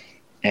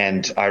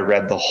 And I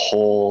read the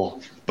whole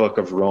book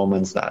of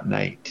Romans that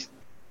night,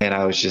 and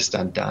I was just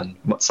undone.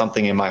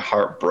 Something in my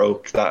heart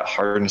broke. That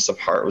hardness of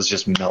heart was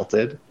just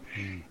melted.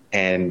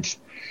 And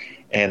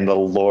the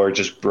Lord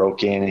just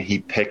broke in, and he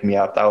picked me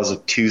up. That was a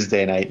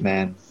Tuesday night,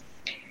 man.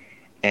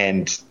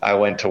 And I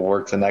went to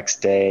work the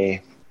next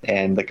day,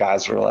 and the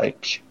guys were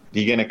like,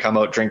 you going to come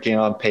out drinking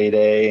on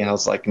payday? And I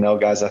was like, no,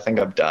 guys, I think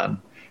I'm done.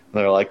 And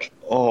they're like,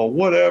 oh,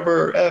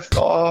 whatever, F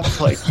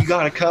off. Like, you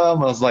got to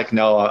come. I was like,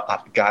 no,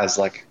 guys,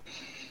 like,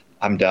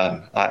 I'm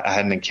done. I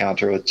had an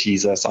encounter with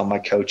Jesus on my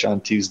couch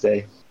on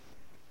Tuesday.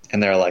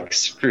 And they're like,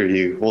 screw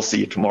you. We'll see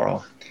you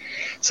tomorrow.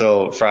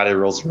 So Friday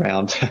rolls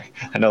around.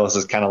 I know this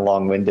is kind of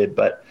long-winded,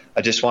 but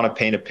I just want to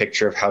paint a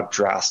picture of how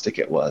drastic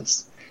it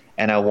was.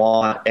 And I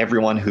want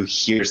everyone who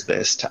hears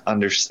this to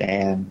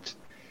understand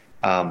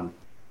a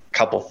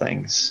couple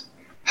things.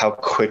 How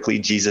quickly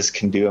Jesus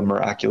can do a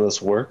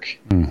miraculous work.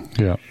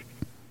 Yeah.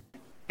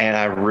 And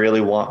I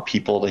really want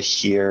people to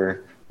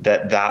hear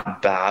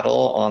that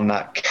battle on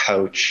that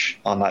couch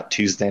on that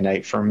Tuesday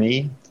night for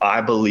me,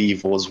 I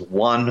believe was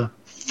won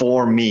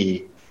for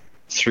me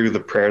through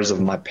the prayers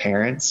of my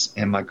parents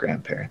and my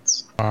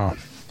grandparents. Wow.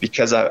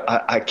 Because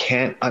I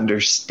can't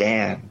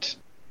understand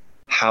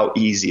how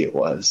easy it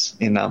was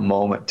in that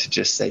moment to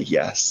just say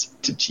yes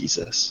to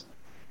Jesus.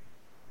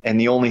 And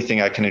the only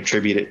thing I can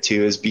attribute it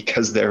to is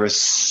because there was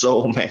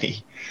so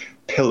many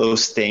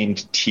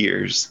pillow-stained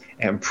tears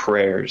and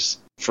prayers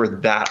for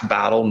that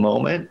battle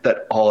moment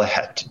that all I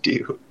had to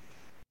do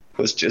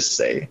was just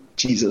say,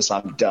 Jesus,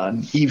 I'm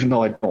done. Even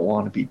though I don't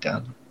want to be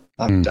done,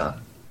 I'm done.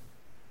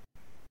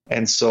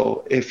 And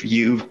so if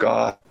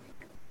you're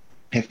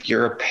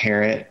a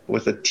parent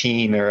with a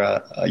teen or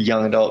a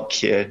young adult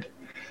kid,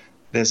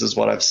 this is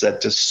what I've said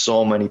to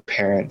so many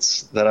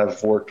parents that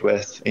I've worked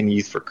with in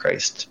Youth for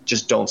Christ.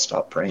 Just don't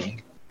stop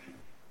praying.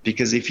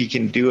 Because if he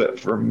can do it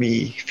for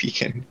me, if he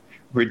can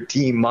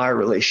redeem my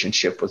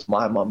relationship with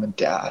my mom and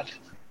dad,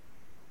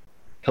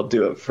 he'll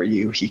do it for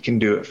you. He can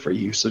do it for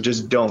you. So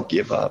just don't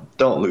give up.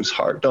 Don't lose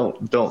heart.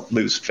 Don't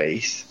lose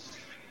faith.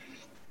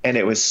 And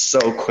it was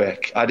so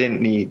quick. I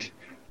don't even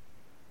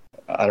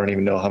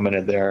know how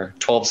many there are,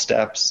 12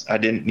 steps. I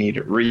didn't need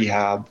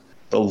rehab.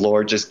 The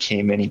Lord just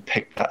came in. He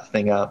picked that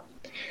thing up.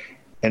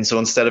 And so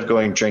instead of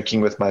going drinking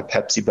with my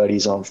Pepsi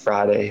buddies on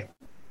Friday,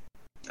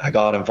 I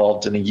got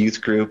involved in a youth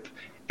group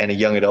and a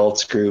young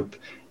adults group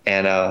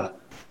and a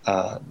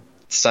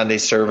Sunday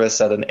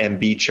service at an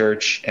MB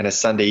church and a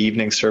Sunday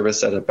evening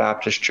service at a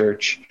Baptist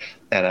church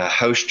and a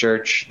house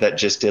church that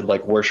just did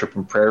like worship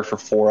and prayer for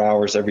 4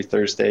 hours every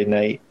Thursday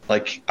night.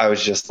 Like I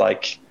was just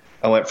like,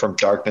 I went from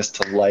darkness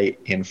to light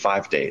in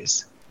 5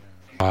 days.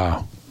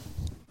 Wow.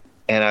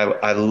 And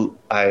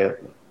I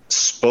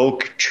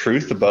spoke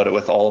truth about it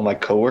with all of my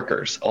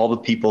coworkers, all the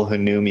people who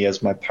knew me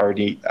as my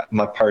party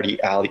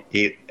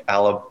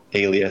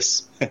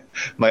alias,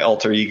 my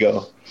alter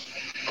ego.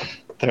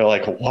 They're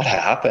like, what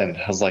happened?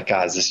 I was like,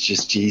 guys, it's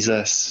just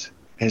Jesus.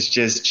 It's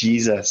just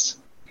Jesus.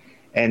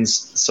 And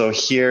so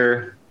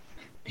here's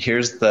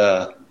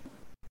the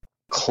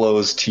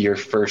close to your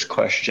first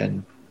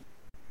question.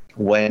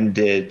 When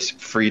did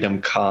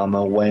freedom come?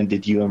 And when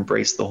did you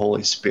embrace the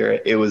Holy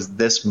Spirit? It was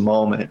this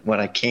moment when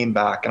I came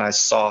back and I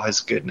saw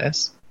his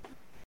goodness.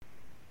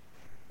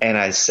 And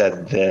I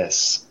said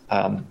this,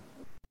 I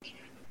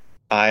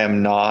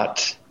am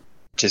not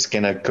just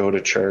going to go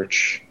to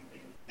church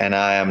and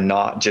I am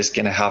not just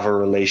going to have a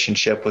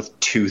relationship with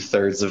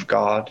 2/3 of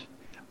God.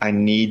 I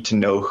need to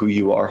know who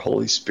you are,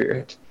 Holy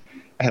Spirit.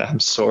 And I'm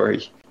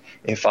sorry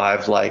if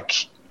I've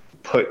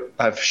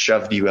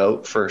shoved you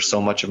out for so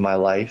much of my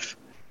life.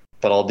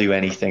 But I'll do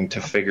anything to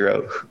figure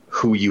out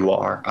who you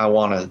are. I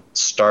want to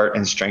start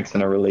and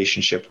strengthen a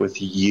relationship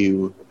with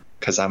you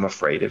because I'm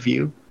afraid of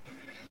you.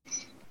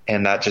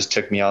 And that just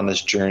took me on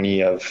this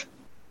journey of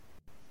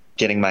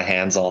getting my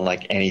hands on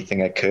like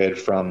anything I could,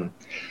 from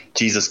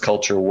Jesus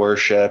Culture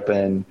Worship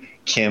and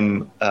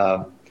Kim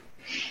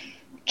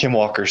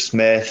Walker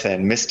Smith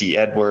and Misty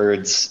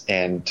Edwards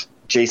and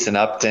Jason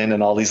Upton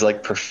and all these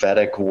like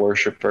prophetic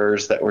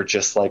worshipers that were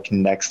just like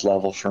next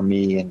level for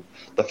me. And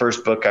the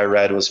first book I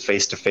read was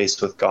Face to Face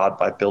with God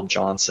by Bill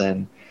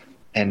Johnson.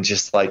 And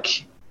just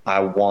like, I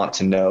want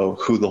to know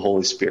who the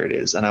Holy Spirit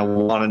is. And I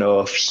want to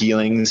know if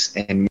healings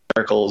and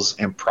miracles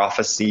and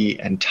prophecy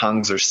and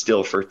tongues are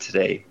still for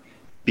today,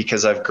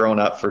 because I've grown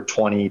up for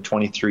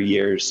 23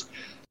 years,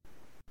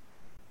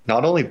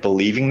 not only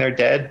believing they're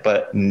dead,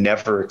 but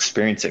never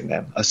experiencing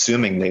them,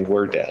 assuming they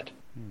were dead.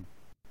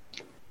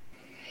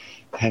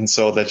 And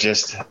so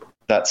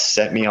that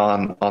set me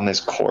on this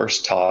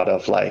course, Todd,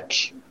 of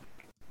like,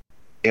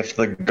 if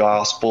the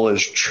gospel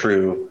is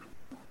true,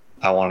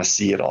 I want to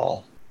see it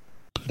all.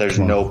 There's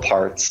no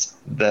parts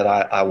that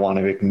I want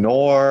to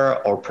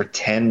ignore or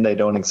pretend they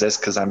don't exist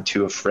because I'm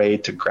too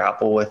afraid to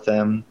grapple with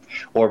them,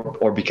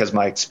 or because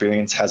my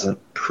experience hasn't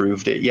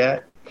proved it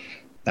yet.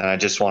 And I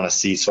just want to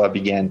see. So I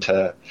began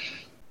to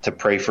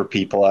pray for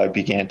people. I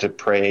began to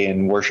pray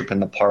and worship in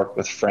the park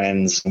with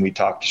friends, and we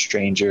talked to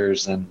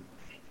strangers. And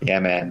yeah,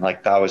 man,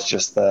 like that was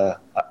just I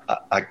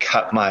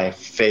cut my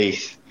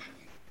teeth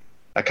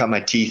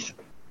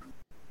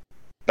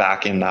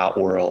back in that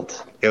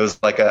world. It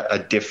was like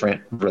a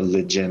different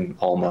religion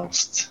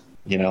almost,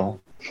 you know?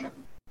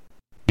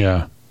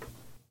 Yeah.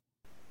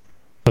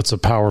 That's a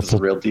powerful,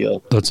 real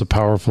deal. That's a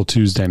powerful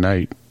Tuesday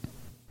night.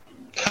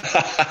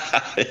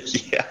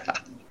 Yeah.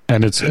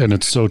 And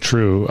it's so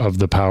true of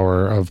the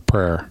power of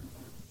prayer.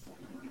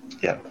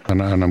 Yeah. And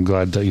I'm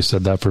glad that you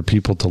said that for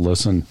people to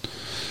listen,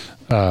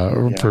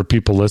 for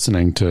people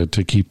listening to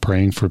keep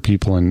praying for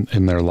people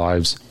in their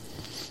lives.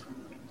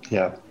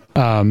 Yeah.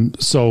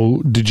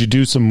 So did you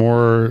do some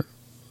more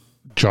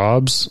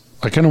jobs?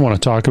 I kind of want to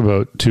talk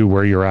about too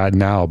where you're at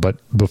now, but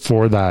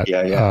before that,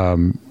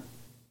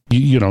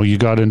 you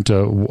got into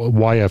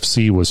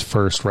YFC was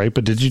first, right?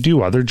 But did you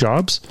do other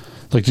jobs?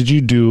 Like, did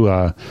you do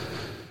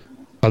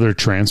other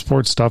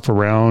transport stuff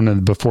around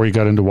and before you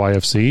got into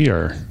YFC,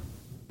 or?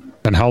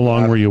 And how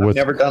long were you with?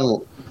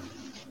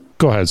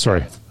 Go ahead.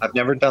 Sorry. I've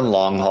never done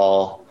long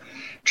haul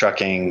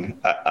trucking.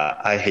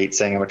 I hate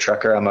saying I'm a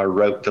trucker. I'm a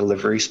route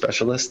delivery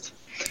specialist.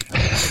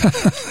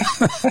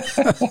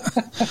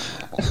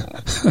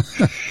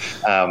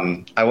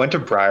 I went to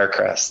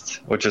Briarcrest,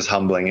 which is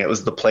humbling. It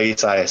was the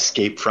place I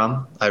escaped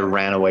from. I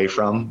ran away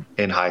from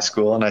in high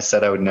school, and I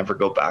said I would never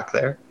go back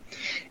there.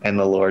 And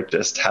the Lord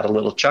just had a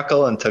little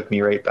chuckle and took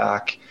me right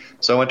back.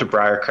 So I went to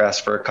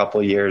Briarcrest for a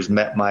couple of years,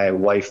 met my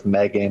wife,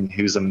 Megan,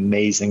 who's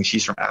amazing.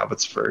 She's from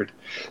Abbotsford,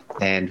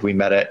 and we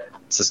met at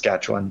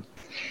Saskatchewan.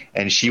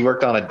 And she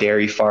worked on a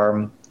dairy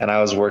farm, and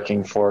I was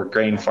working for a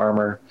grain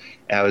farmer.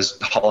 And I was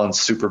hauling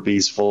Super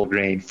B's full of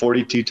grain,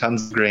 42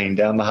 tons of grain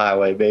down the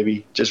highway,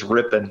 baby, just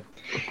ripping.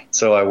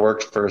 So I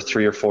worked for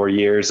 3 or 4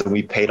 years, and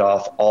we paid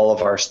off all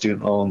of our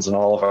student loans and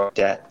all of our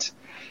debt.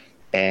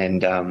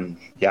 And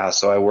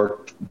so I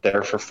worked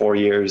there for 4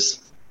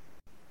 years.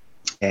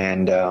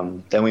 And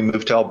then we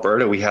moved to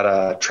Alberta. We had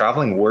a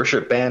traveling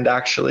worship band,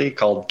 actually,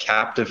 called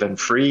Captive and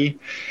Free.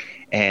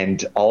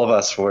 And all of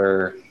us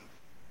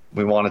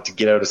we wanted to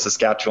get out of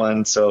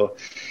Saskatchewan. So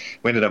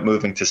we ended up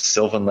moving to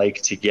Sylvan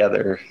Lake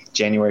together,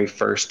 January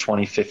 1st,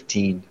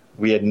 2015.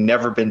 We had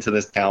never been to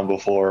this town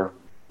before.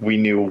 We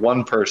knew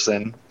one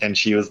person, and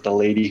she was the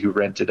lady who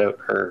rented out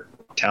her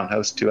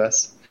townhouse to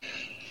us.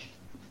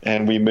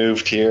 And we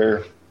moved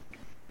here,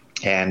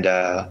 and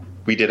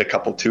we did a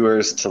couple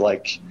tours to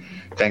like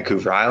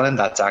Vancouver Island.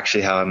 That's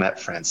actually how I met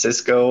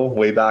Francisco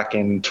way back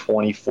in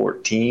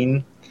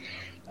 2014.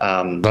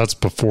 That's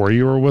before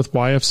you were with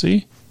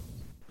YFC?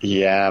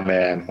 Yeah,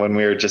 man. When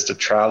we were just a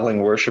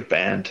traveling worship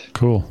band.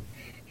 Cool.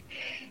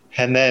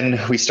 And then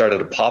we started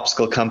a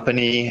popsicle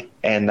company,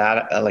 and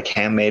that like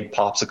handmade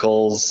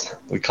popsicles.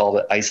 We called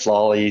it Ice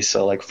Lolly,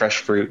 so like fresh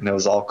fruit, and it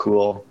was all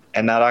cool.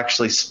 And that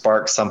actually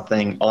sparked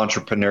something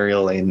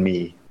entrepreneurial in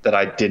me that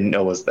I didn't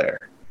know was there.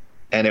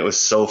 And it was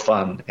so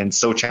fun and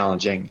so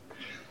challenging.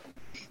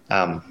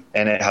 And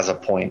it has a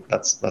point.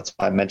 That's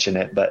why I mention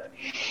it. But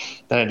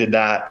then I did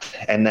that,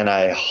 and then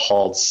I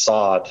hauled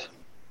sod,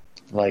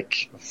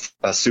 like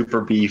a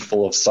Super B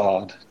full of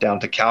sod, down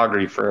to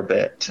Calgary for a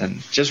bit,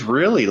 and just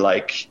really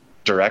like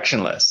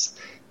directionless.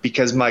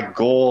 Because my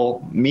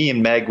goal, me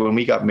and Meg, when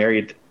we got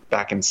married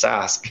back in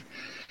Sask,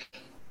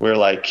 we're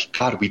like,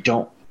 God, we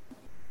don't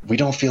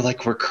feel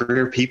like we're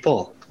career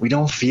people. We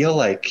don't feel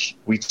like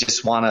we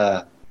just want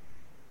to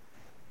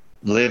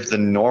live the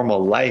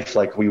normal life.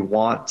 Like, we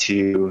want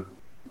to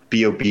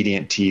be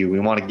obedient to you. We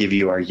want to give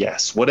you our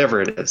yes,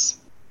 whatever it is.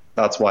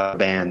 That's why the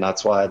band.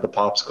 That's why the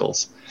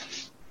popsicles.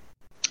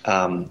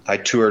 I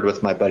toured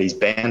with my buddy's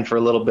band for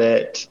a little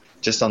bit,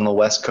 just on the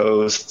West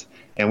Coast,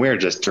 and we were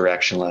just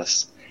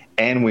directionless.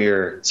 And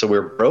we're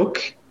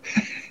broke,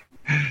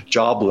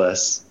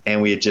 jobless,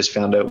 and we had just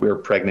found out we were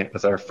pregnant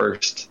with our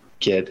first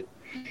kid.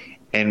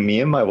 And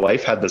me and my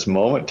wife had this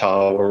moment,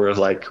 Todd, where we're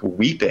like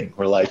weeping.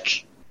 We're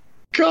like,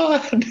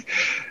 God,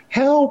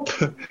 help.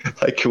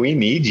 Like, we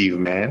need you,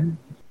 man.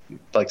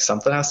 Like,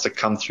 something has to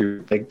come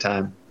through big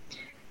time.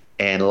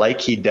 And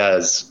like he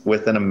does,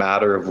 within a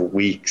matter of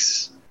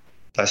weeks,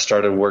 I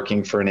started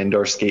working for an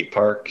indoor skate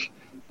park.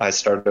 I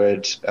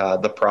started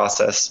the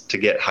process to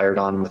get hired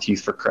on with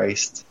Youth for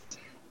Christ.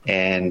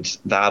 And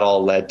that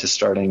all led to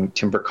starting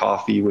Timber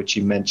Coffee, which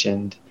you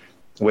mentioned,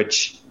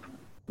 which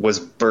was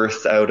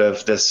birthed out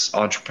of this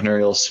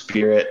entrepreneurial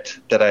spirit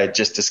that I had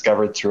just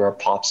discovered through our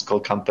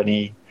popsicle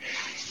company.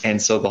 And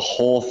so the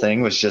whole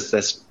thing was just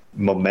this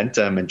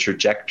momentum and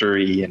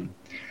trajectory. And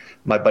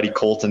my buddy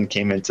Colton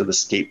came into the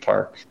skate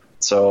park.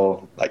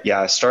 So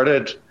I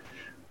started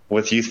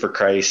with Youth for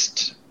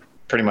Christ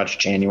pretty much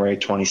January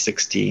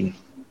 2016.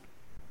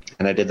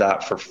 And I did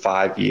that for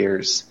 5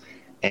 years.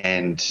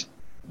 And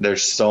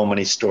there's so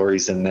many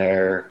stories in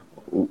there.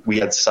 We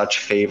had such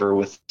favor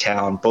with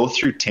town, both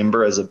through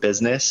Timber as a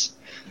business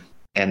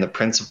and the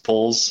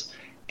principals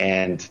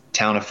and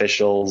town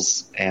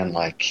officials. And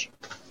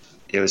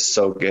it was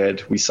so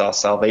good. We saw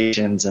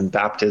salvations and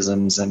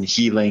baptisms and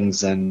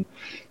healings and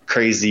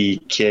crazy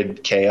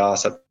kid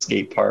chaos at the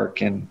skate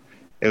park. And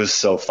it was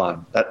so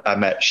fun. I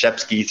met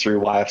Shepsky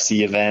through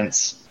YFC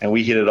events, and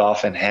we hit it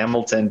off in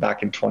Hamilton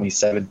back in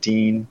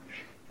 2017.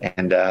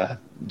 And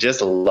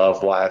just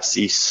love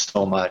YFC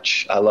so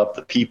much. I love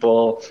the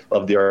people,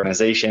 love the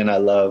organization. I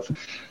love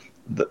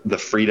the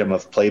freedom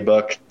of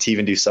Playbook to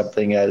even do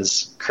something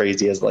as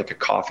crazy as like a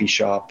coffee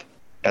shop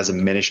as a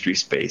ministry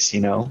space,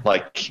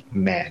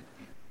 man,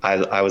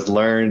 I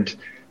learned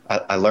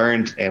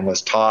and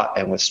was taught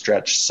and was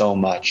stretched so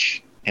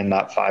much in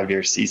that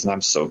 5-year season.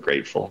 I'm so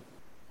grateful.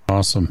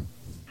 Awesome.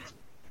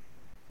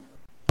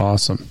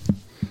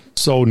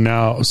 So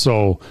now,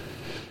 so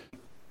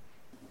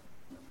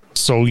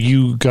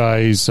you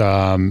guys,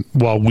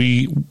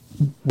 we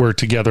were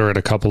together at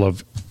a couple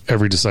of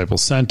Every Disciple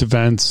Sent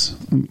events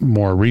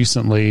more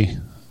recently,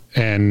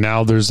 and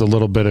now there's a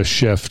little bit of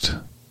shift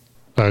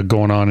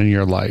going on in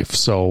your life.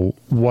 So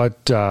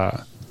what,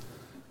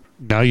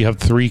 now you have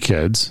 3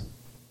 kids,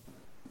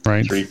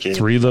 right? 3 kids.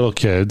 3 little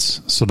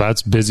kids. So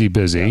that's busy.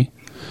 Yeah.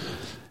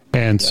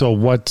 And so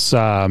what's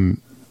going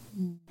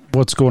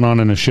on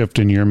in a shift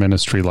in your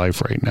ministry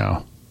life right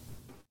now?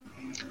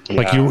 Yeah.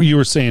 Like you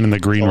were saying in the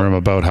green room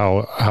about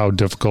how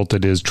difficult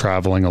it is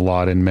traveling a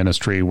lot in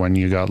ministry when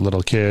you got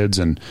little kids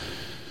and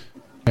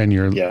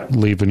you're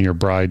leaving your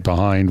bride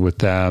behind with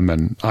them.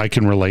 And I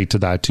can relate to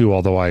that too,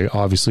 although I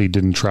obviously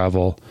didn't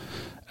travel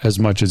as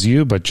much as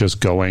you, but just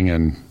going,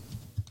 and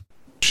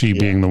she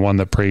being the one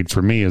that prayed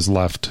for me is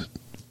left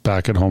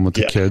back at home with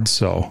the kids.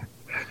 So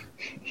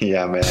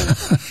yeah, man.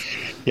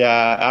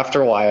 After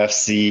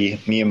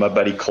YFC, me and my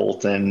buddy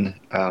Colton,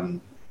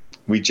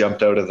 we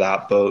jumped out of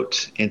that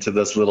boat into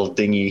this little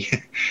dinghy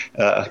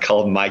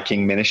called My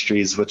King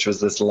Ministries, which was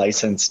this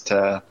license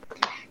to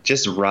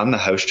just run the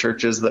house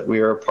churches that we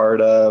were a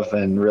part of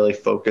and really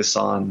focus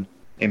on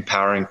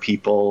empowering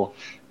people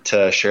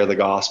to share the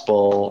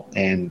gospel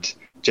and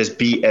just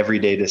be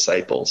everyday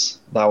disciples.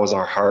 That was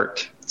our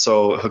heart.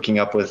 So hooking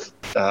up with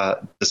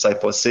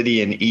Disciple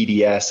City and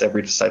EDS,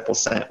 Every Disciple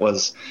Sent,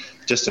 was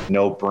just a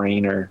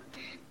no-brainer.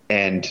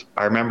 And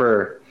I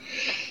remember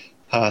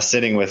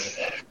sitting with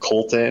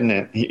Colton,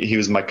 and he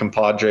was my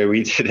compadre.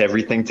 We did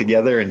everything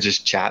together and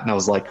just chatting. I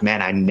was like,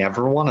 man, I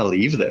never want to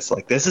leave this.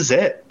 Like, this is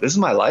it. This is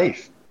my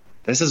life.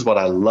 This is what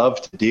I love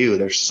to do.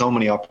 There's so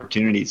many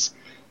opportunities.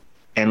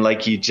 And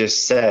like you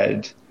just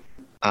said,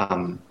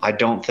 I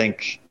don't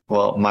think,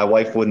 my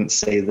wife wouldn't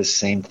say the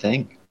same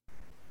thing,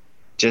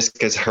 just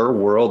because her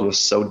world was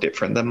so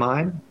different than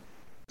mine.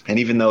 And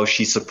even though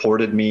she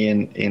supported me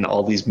in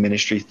all these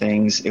ministry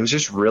things, it was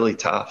just really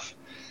tough.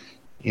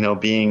 You know,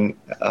 being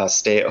a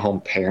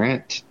stay-at-home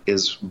parent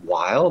is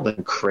wild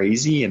and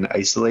crazy and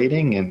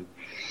isolating. And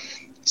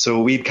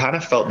so we kind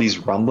of felt these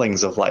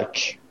rumblings of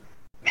like,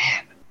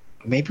 man,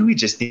 maybe we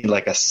just need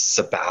like a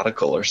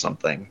sabbatical or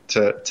something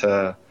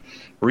to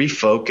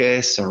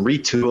refocus and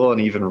retool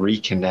and even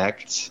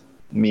reconnect.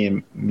 Me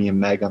and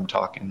Meg, I'm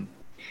talking.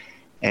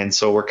 And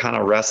so we're kind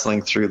of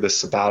wrestling through the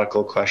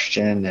sabbatical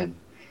question, and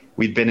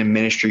we'd been in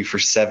ministry for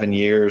 7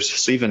 years.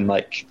 So even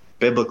like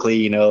biblically,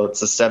 you know,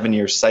 it's a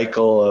 7-year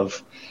cycle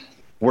of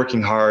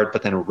working hard,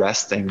 but then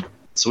resting.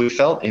 So we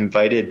felt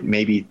invited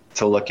maybe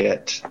to look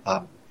at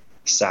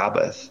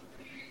Sabbath.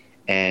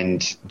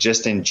 And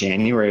just in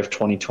January of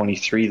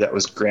 2023, that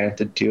was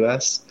granted to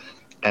us.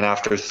 And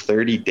after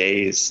 30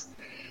 days,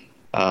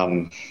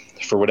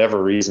 for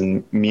whatever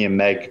reason, me and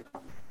Meg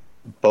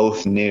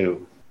both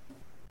knew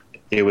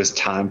it was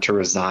time to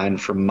resign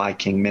from My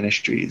King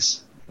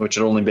Ministries, which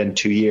had only been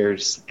 2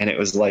 years. And it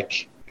was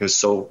like, it was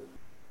so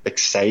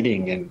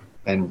exciting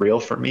and real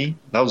for me.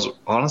 That was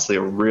honestly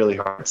a really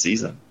hard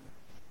season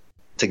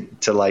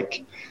to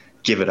like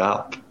give it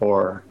up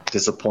or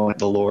disappoint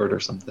the Lord or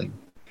something.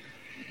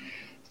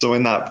 So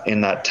in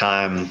that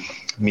time,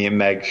 me and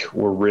Meg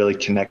were really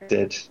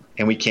connected,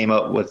 and we came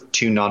up with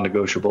 2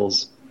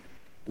 non-negotiables.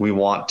 We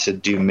want to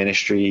do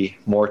ministry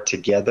more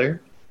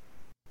together,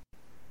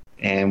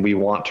 and we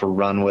want to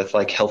run with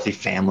like healthy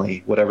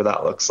family, whatever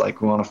that looks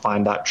like. We want to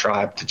find that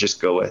tribe to just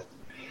go with.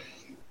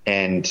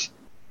 And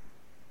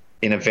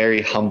in a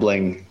very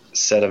humbling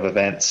set of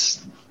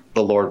events,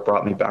 the Lord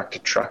brought me back to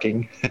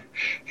trucking.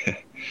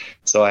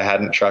 So I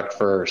hadn't trucked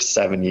for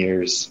 7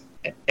 years,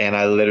 and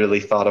I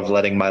literally thought of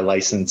letting my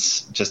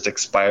license just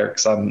expire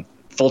because I'm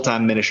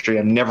full-time ministry.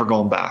 I'm never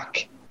going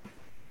back.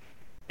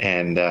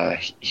 And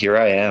here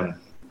I am.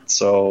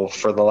 So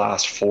for the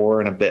last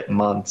 4 and a bit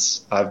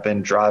months, I've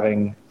been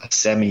driving a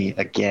semi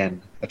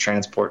again, a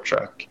transport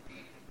truck,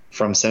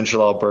 from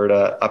central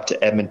Alberta up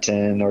to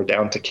Edmonton or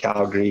down to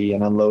Calgary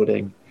and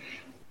unloading.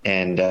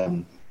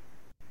 And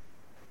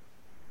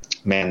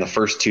man, the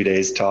first 2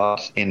 days,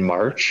 Todd, in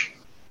March,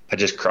 I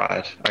just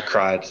cried. I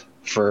cried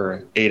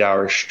for 8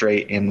 hours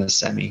straight in the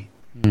semi.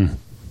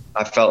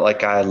 I felt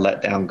like I had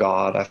let down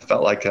God. I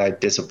felt like I had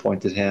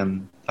disappointed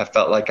him. I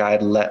felt like I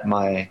had let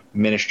my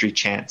ministry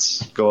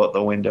chance go out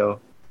the window.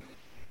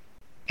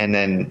 And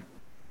then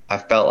I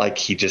felt like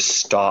he just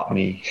stopped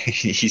me.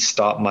 He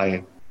stopped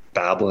my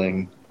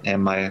babbling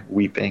and my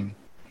weeping.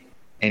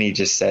 And he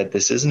just said,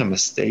 "This isn't a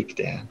mistake,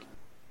 Dan."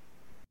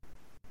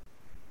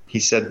 He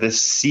said,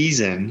 "This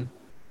season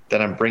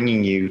that I'm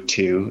bringing you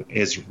to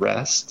is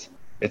rest,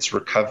 it's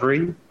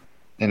recovery,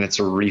 and it's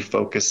a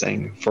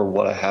refocusing for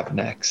what I have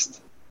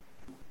next.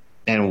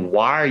 And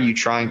why are you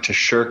trying to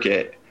shirk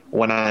it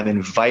when I'm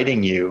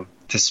inviting you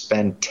to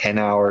spend 10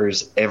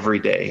 hours every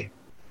day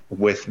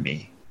with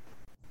me,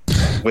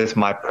 with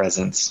my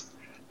presence?"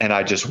 And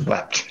I just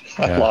wept.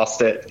 Yeah. I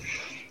lost it.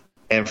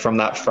 And from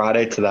that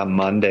Friday to that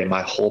Monday,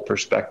 my whole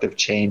perspective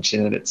changed.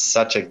 And it's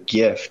such a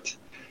gift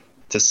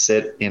to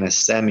sit in a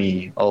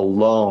semi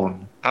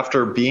alone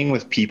after being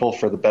with people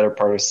for the better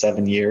part of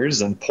 7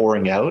 years and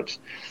pouring out.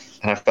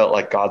 And I felt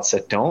like God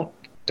said, don't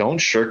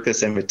shirk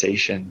this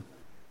invitation.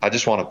 I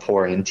just want to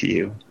pour into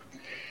you.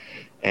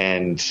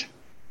 And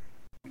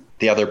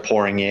the other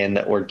pouring in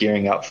that we're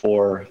gearing up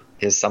for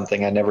is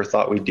something I never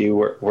thought we'd do.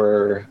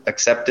 We're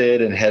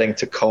accepted and heading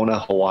to Kona,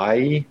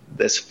 Hawaii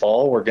this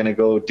fall. We're going to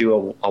go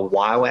do a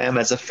YWAM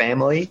as a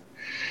family.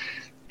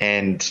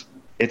 And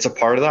it's a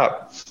part of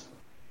that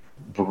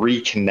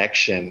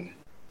reconnection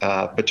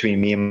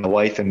between me and my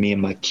wife and me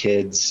and my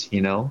kids,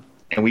 you know,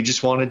 and we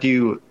just want to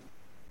do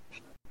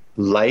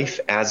life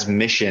as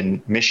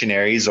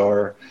missionaries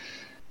or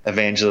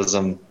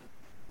evangelism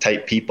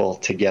type people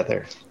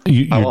together.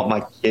 I want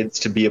my kids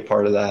to be a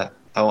part of that.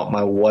 I want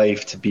my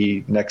wife to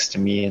be next to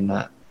me in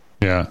that.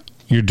 Yeah.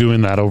 You're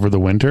doing that over the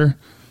winter?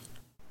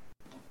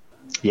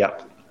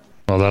 Yep.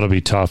 Well, that'll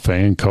be tough, eh,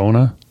 in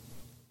Kona?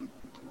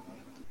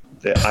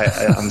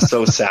 I'm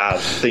so sad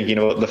thinking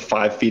about the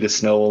 5 feet of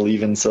snow we'll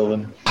leave in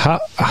Sylvan.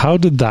 How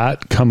did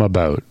that come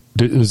about?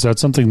 Is that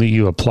something that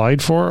you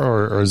applied for,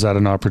 or is that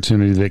an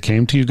opportunity that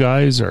came to you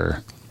guys,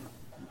 or?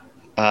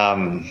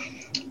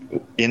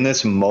 In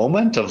this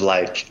moment of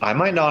like, I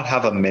might not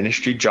have a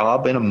ministry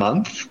job in a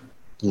month.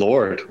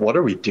 Lord, what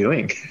are we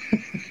doing?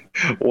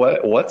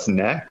 What's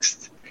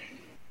next?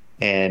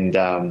 And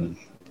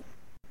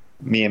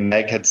me and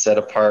Meg had set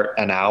apart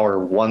an hour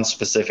one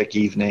specific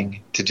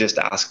evening to just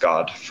ask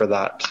God for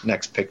that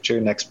next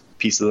picture, next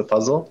piece of the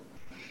puzzle.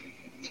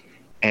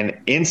 And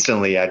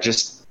instantly I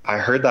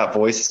heard that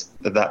voice,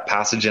 that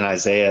passage in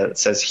Isaiah that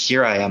says,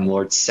 "Here I am,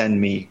 Lord, send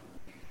me."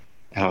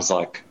 And I was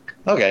like,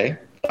 okay,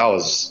 that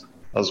was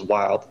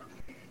wild.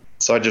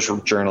 So I just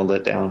journaled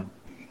it down.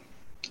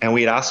 And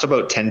we had asked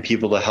about 10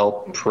 people to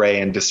help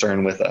pray and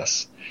discern with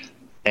us.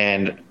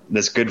 And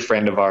this good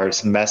friend of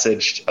ours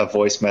messaged a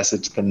voice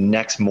message the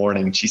next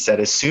morning. She said,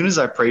 as soon as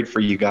I prayed for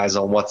you guys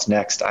on what's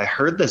next, I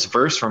heard this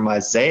verse from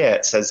Isaiah.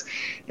 It says,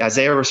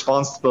 Isaiah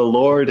responds to the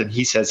Lord, and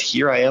he says,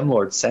 "Here I am,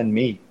 Lord, send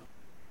me."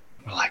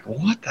 We're like,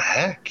 what the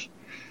heck?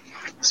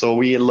 So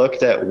we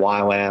looked at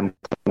YWAM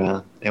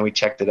and we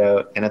checked it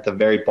out. And at the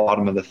very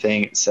bottom of the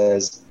thing, it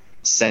says,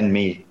 "Send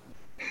me."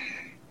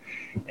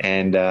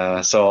 And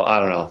so I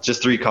don't know,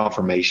 just 3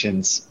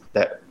 confirmations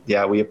that,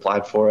 yeah, we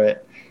applied for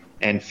it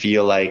and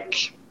feel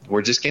like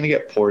we're just going to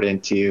get poured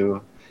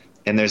into.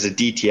 And there's a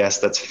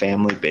DTS that's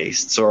family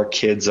based. So our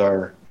kids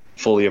are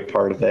fully a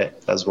part of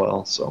it as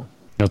well. So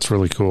that's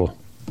really cool.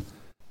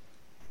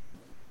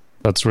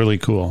 That's really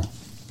cool.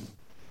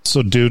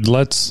 So dude,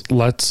 let's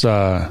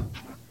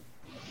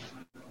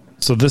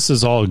so this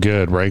is all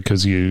good, right?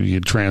 Because you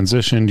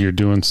transitioned, you're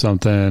doing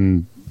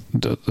something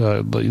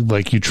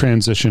like you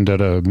transitioned out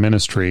of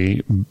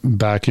ministry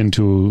back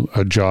into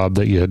a job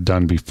that you had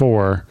done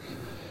before,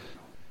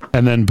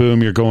 and then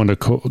boom, you're going to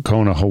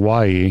Kona,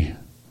 Hawaii.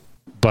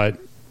 But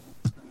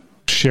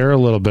share a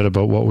little bit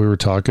about what we were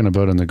talking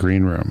about in the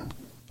green room,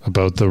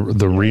 about the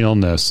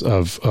realness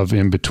of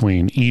in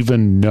between,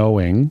 even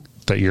knowing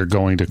that you're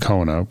going to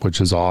Kona,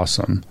 which is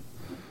awesome.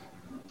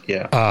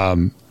 Yeah.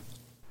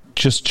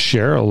 Just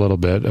share a little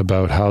bit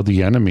about how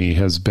the enemy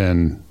has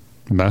been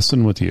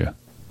messing with you.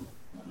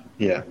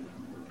 Yeah.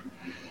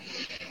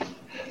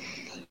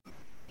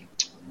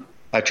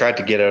 I tried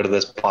to get out of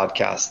this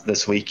podcast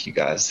this week, you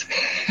guys,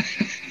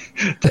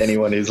 to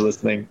anyone who's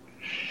listening.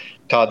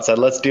 Todd said,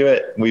 let's do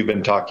it. We've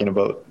been talking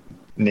about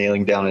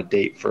nailing down a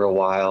date for a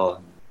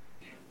while.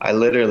 I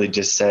literally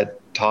just said,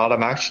 Todd,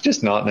 I'm actually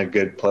just not in a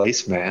good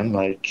place, man.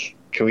 Like,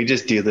 can we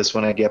just do this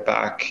when I get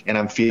back? And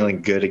I'm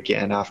feeling good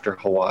again after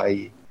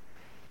Hawaii.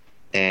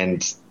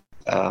 And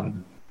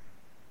Todd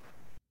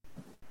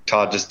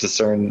just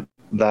discerned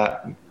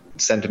that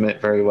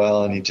sentiment very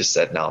well, and he just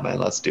said, no, man,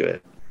 let's do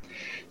it.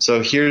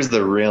 So here's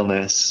the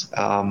realness.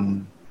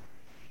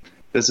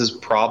 This is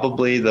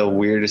probably the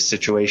weirdest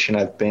situation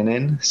I've been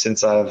in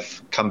since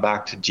I've come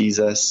back to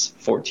Jesus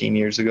 14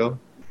 years ago.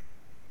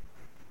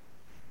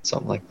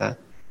 Something like that.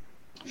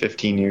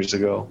 15 years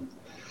ago.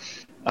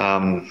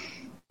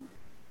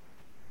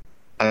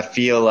 I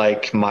feel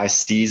like my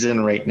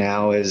season right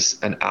now is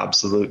an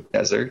absolute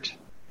desert.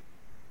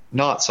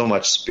 Not so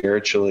much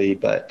spiritually,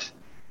 but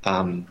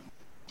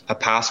a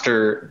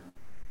pastor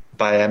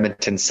by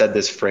Edmonton said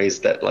this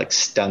phrase that like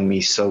stung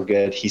me so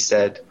good. He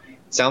said,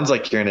 "Sounds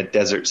like you're in a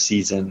desert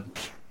season,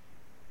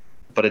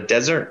 but a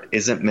desert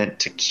isn't meant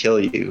to kill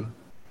you,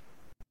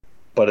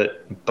 but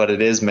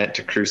it is meant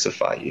to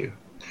crucify you."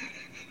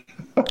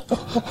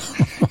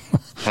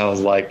 I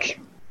was like,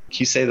 can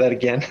you say that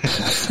again?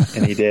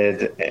 And he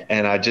did.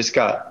 And I just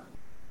got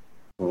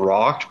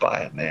rocked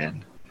by it,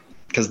 man.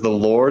 Because the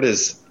Lord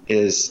is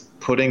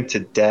putting to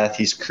death.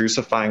 He's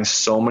crucifying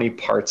so many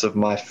parts of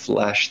my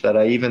flesh that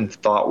I even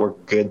thought were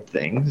good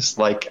things,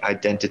 like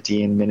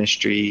identity and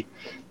ministry.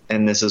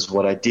 And this is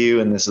what I do.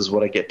 And this is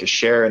what I get to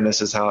share. And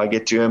this is how I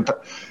get to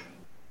impact.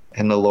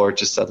 And the Lord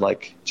just said,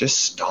 like, just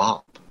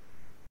stop.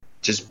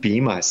 Just be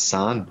my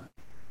son.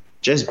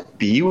 Just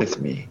be with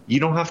me.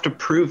 You don't have to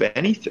prove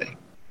anything.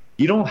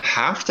 You don't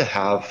have to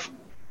have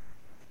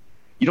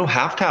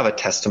a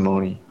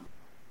testimony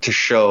to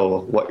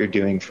show what you're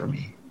doing for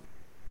me.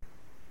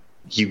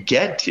 You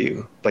get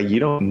to, but you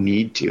don't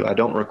need to. I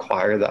don't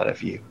require that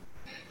of you.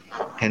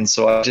 And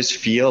so I just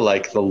feel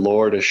like the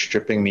Lord is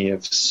stripping me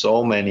of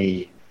so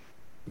many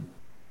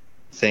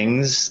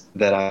things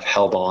that I've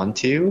held on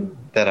to,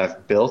 that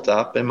I've built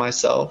up in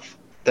myself,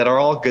 that are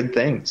all good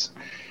things.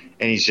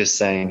 And he's just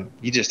saying,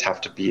 you just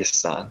have to be a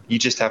son. You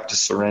just have to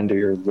surrender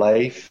your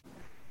life,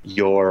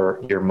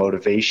 your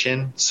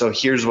motivation. So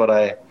here's what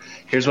I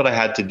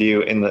had to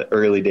do in the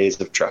early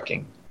days of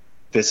trucking.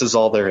 This is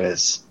all there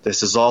is.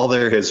 This is all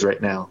there is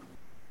right now.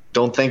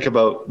 Don't think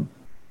about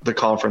the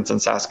conference in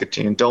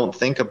Saskatoon. Don't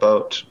think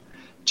about,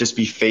 just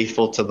be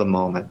faithful to the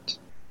moment.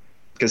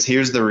 Because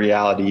here's the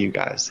reality, you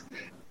guys.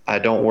 I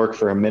don't work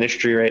for a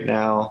ministry right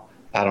now.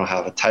 I don't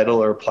have a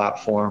title or a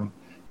platform,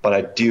 but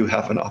I do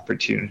have an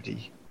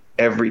opportunity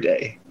every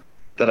day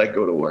that I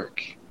go to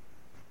work.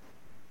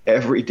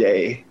 Every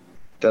day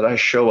that I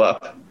show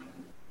up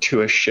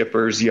to a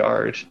shipper's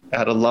yard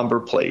at a lumber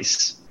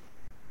place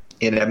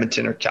in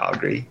Edmonton or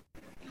Calgary,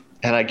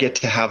 and I get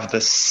to have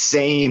the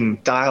same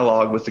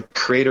dialogue with the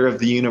creator of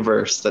the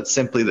universe that's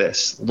simply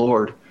this: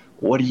 Lord,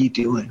 what are you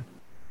doing?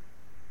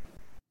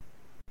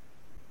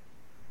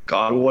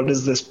 God, what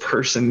does this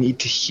person need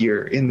to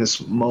hear in this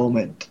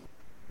moment?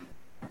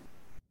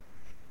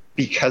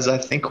 Because I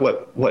think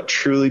what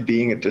truly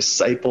being a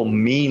disciple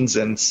means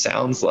and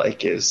sounds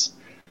like is,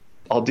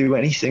 I'll do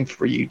anything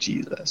for you,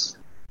 Jesus.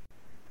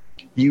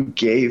 You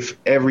gave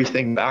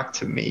everything back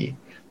to me,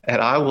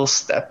 and I will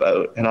step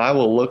out and I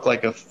will look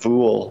like a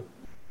fool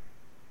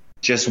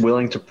just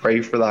willing to pray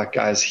for that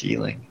guy's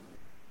healing.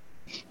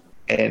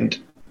 And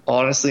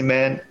honestly,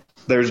 man,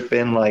 there's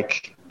been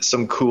like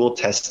some cool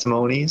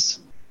testimonies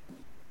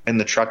in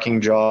the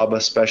trucking job,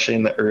 especially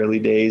in the early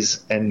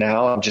days. And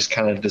now I'm just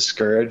kind of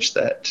discouraged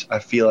that I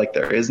feel like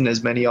there isn't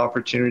as many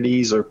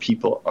opportunities, or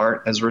people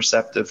aren't as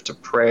receptive to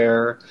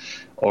prayer,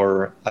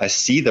 or I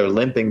see they're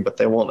limping, but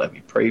they won't let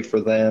me pray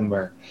for them.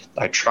 Or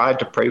I tried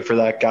to pray for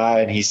that guy,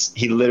 and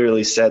he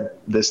literally said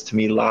this to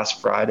me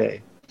last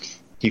Friday.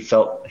 He's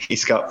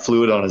got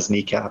fluid on his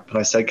kneecap. And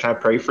I said, can I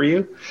pray for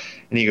you?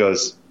 And he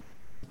goes,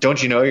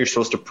 don't you know you're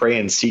supposed to pray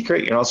in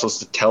secret? You're not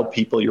supposed to tell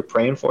people you're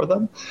praying for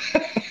them.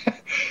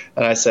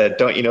 And I said,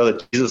 don't you know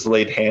that Jesus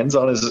laid hands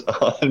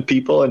on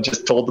people and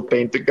just told the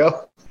pain to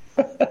go?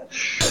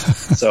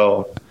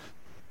 So,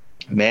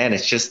 man,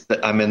 it's just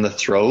that I'm in the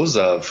throes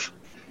of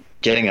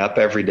getting up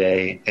every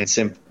day.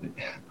 And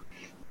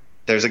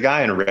there's a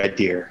guy in Red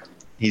Deer.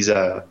 He's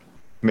a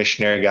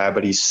missionary guy,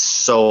 but he's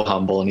so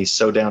humble and he's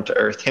so down to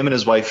earth. Him and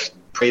his wife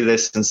pray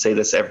this and say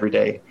this every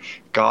day: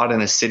 God,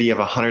 in a city of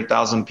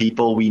 100,000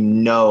 people, we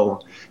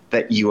know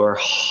that you are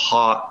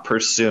hot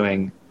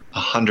pursuing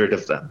 100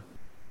 of them.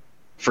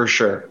 For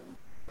sure.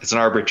 It's an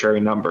arbitrary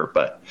number,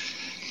 but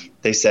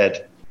they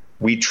said,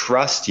 we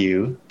trust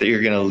you that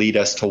you're going to lead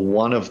us to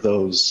one of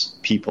those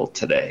people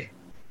today.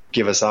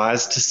 Give us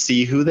eyes to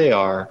see who they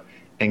are,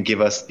 and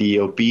give us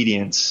the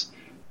obedience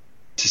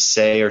to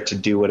say or to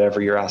do whatever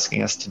you're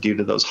asking us to do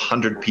to those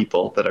 100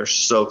 people that are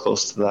so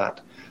close to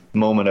that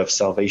moment of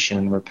salvation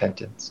and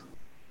repentance.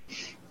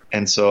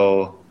 And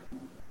so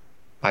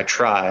I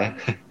try,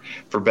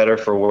 for better,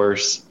 for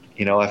worse.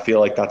 You know, I feel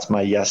like that's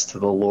my yes to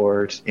the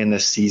Lord in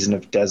this season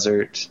of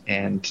desert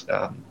and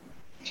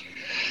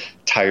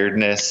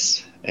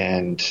tiredness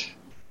and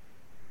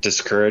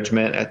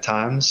discouragement at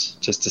times,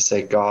 just to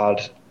say,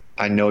 God,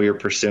 I know you're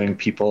pursuing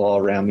people all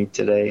around me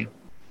today.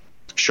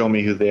 Show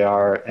me who they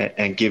are,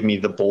 and give me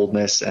the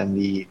boldness and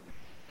the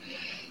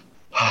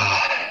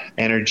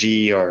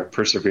energy or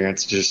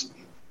perseverance to just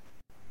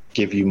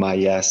give you my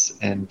yes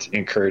and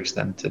encourage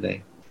them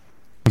today.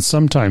 And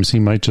sometimes he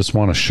might just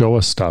want to show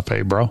us stuff,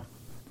 bro?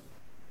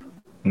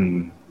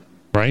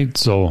 Right?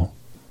 So,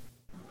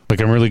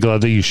 like, I'm really glad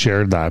that you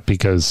shared that,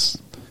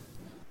 because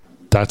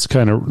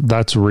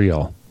that's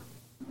real,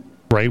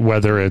 right?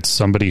 Whether it's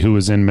somebody who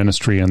is in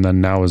ministry and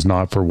then now is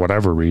not for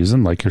whatever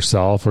reason, like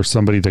yourself, or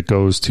somebody that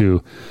goes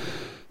to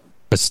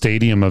a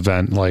stadium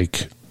event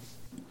like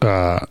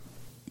Come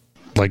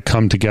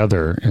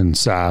Together in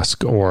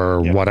Sask or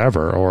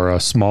whatever, or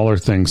a smaller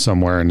thing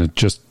somewhere, and it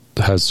just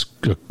has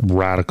a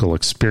radical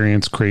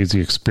experience, crazy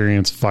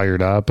experience,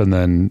 fired up, and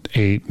then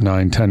 8,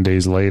 9, 10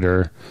 days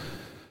later,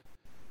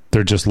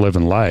 they're just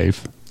living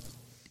life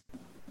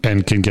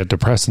and can get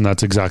depressed. And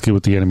that's exactly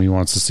what the enemy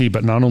wants to see.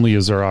 But not only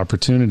is there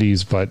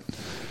opportunities, but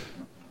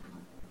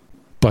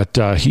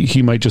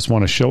he might just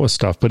want to show us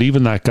stuff. But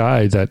even that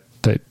guy that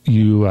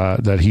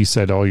he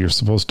said, oh, you're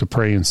supposed to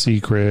pray in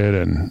secret,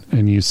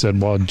 and you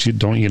said, well,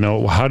 don't you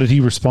know? How did he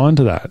respond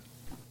to that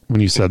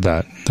when you said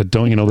that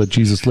don't you know that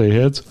Jesus laid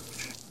hands?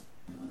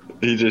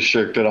 He just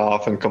shirked it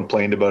off and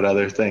complained about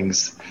other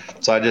things.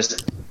 So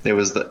it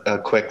was a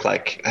quick,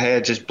 like, hey,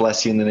 I just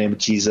bless you in the name of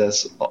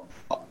Jesus.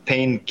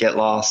 Pain, get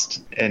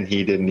lost. And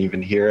he didn't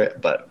even hear it.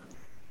 But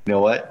you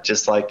know what?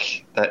 Just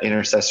like that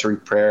intercessory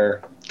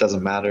prayer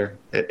doesn't matter.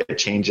 It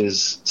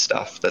changes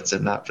stuff that's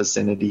in that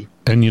vicinity.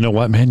 And you know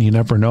what, man? You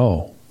never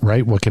know,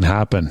 right? What can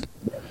happen?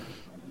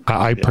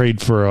 I prayed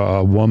for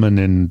a woman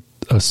in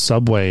a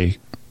subway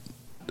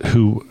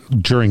who,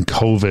 during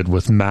COVID,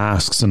 with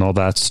masks and all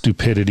that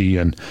stupidity,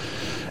 and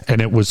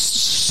it was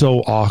so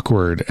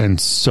awkward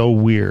and so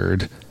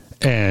weird,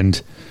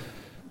 and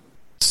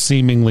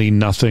seemingly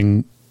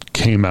nothing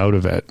came out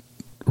of it.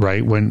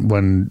 right,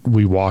 when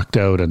we walked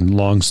out, and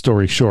long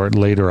story short,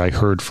 later I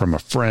heard from a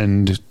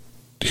friend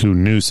who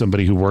knew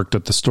somebody who worked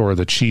at the store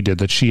that she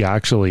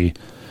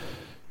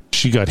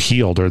got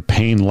healed, or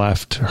pain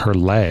left her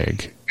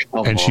leg,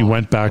 and she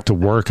went back to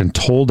work and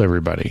told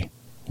everybody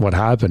what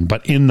happened.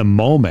 But in the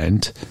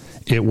moment,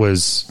 it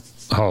was,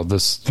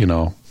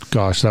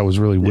 gosh, that was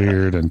really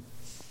weird, and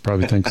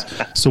probably thinks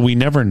so. We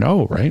never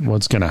know, right,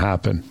 what's going to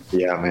happen.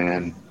 Yeah,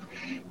 man.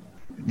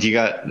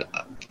 Can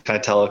I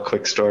tell a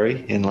quick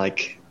story in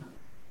like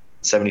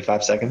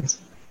 75 seconds?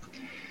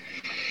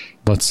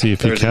 Let's see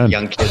if you can. A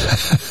young kid.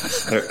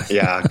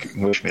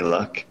 Wish me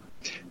luck.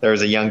 There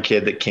was a young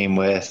kid that came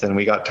with, and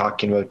we got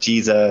talking about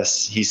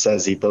Jesus. He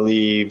says he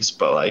believes,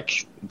 but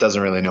like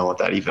doesn't really know what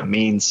that even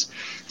means.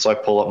 So I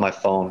pull up my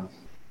phone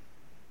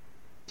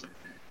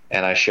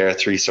and I share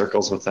 3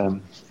 circles with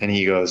him, and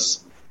he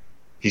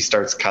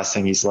starts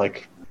cussing. He's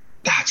like,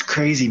 "That's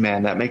crazy,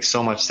 man. That makes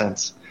so much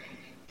sense."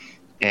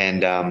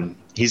 And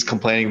he's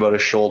complaining about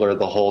his shoulder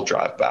the whole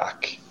drive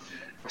back.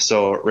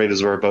 So right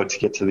as we're about to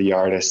get to the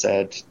yard, I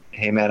said,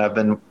 "Hey man, I've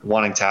been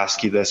wanting to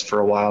ask you this for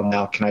a while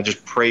now. Can I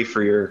just pray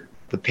for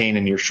the pain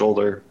in your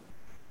shoulder?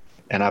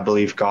 And I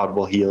believe God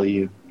will heal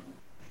you."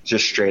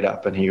 Just straight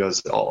up. And he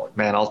goes, "Oh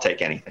man, I'll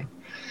take anything."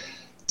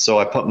 So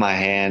I put my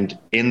hand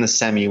in the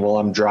semi while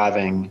I'm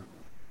driving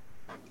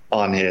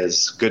on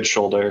his good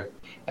shoulder.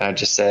 And I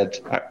just said,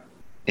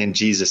 "In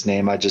Jesus'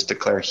 name, I just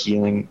declare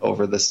healing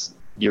over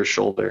your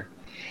shoulder."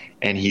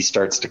 And he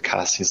starts to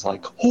cuss. He's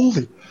like,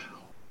 "Holy,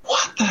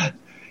 what the?"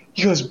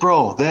 He goes,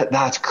 "Bro,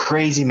 that's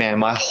crazy, man.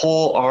 My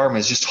whole arm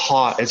is just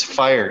hot. It's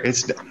fire."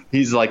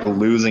 He's like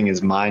losing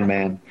his mind,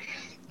 man.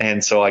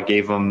 And so I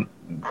gave him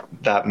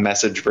that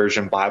Message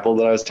version Bible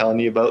that I was telling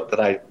you about, that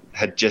I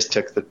had just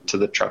took to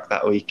the truck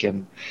that week.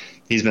 And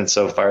he's been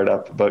so fired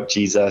up about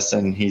Jesus,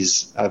 and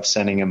I'm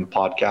sending him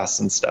podcasts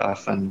and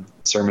stuff and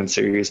sermon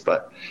series.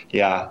 But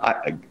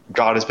yeah,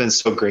 God has been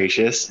so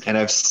gracious, and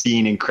I've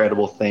seen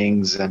incredible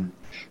things, and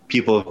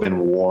people have been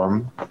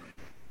warm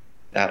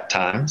at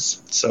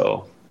times.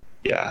 So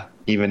yeah,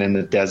 even in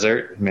the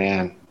desert,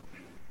 man,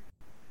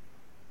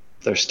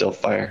 there's still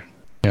fire.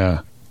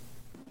 Yeah,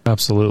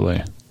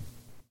 absolutely.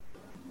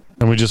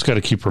 And we just got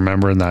to keep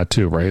remembering that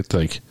too, right?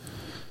 Like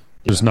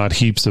there's not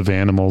heaps of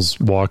animals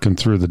walking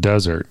through the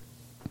desert.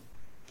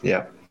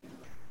 Yeah.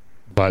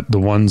 But the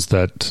ones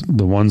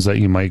that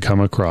you might come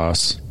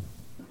across,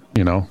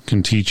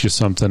 can teach you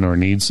something or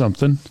need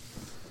something.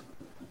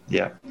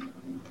 Yeah.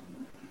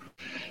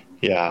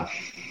 Yeah.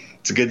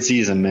 It's a good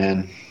season,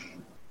 man.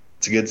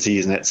 It's a good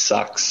season. It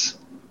sucks,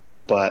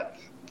 but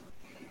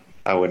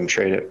I wouldn't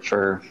trade it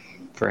for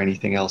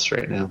anything else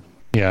right now.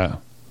 Yeah.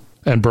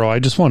 And bro, I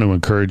just want to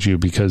encourage you,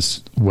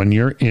 because when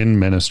you're in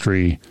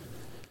ministry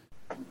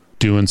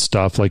doing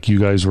stuff like you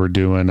guys were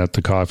doing at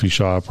the coffee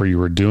shop, or you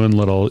were doing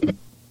little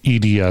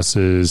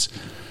EDSs,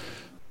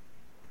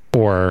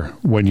 or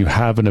when you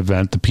have an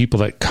event, the people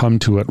that come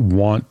to it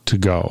want to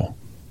go,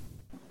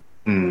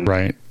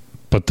 right?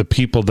 But the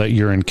people that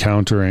you're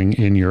encountering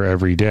in your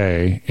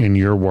everyday, in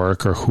your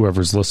work, or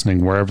whoever's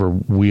listening, wherever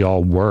we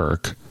all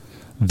work,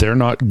 they're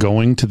not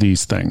going to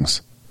these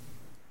things,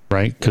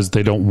 right? Because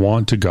they don't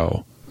want to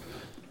go.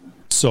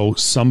 So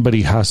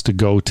somebody has to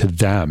go to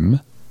them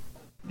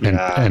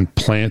and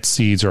plant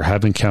seeds or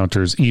have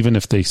encounters, even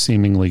if they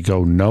seemingly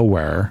go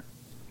nowhere,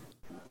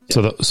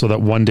 so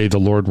that one day the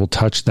Lord will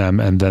touch them,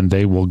 and then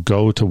they will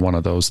go to one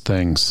of those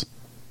things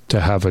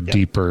to have a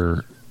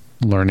deeper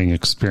learning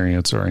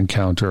experience or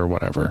encounter or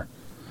whatever.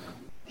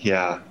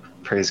 Yeah.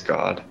 Praise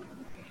God.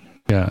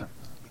 Yeah.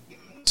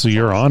 So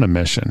you're on a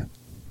mission.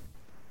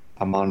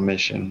 I'm on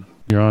mission.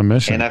 You're on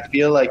mission. And I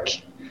feel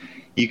like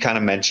you kind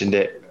of mentioned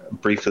it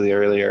briefly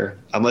earlier.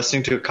 I'm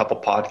listening to a couple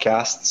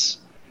podcasts.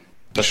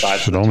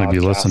 Besides, should only be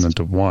listening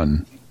to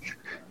one.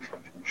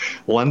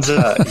 One's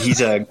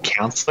he's a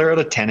counselor out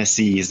of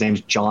Tennessee. His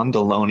name's John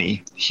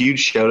Deloney.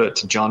 Huge shout out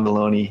to John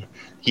Deloney.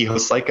 He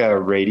hosts like a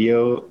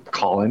radio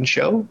call-in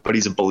show, but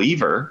he's a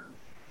believer.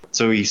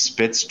 So he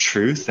spits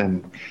truth,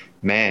 and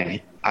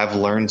man, I've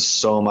learned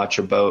so much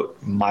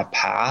about my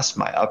past,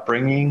 my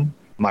upbringing,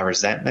 my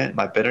resentment,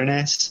 my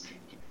bitterness.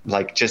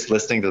 Like just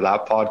listening to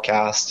that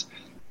podcast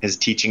is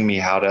teaching me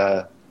how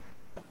to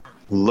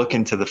look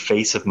into the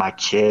face of my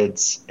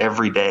kids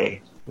every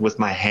day with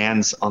my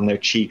hands on their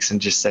cheeks and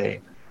just say,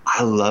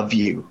 "I love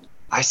you.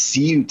 I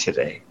see you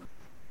today."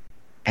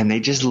 And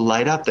they just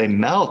light up, they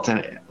melt.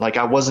 And like,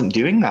 I wasn't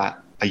doing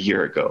that a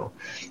year ago.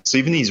 So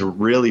even these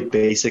really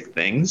basic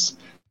things,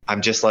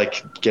 I'm just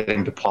like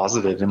getting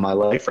deposited in my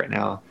life right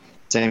now.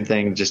 Same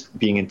thing, just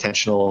being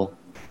intentional,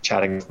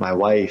 chatting with my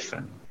wife,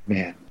 and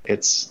man,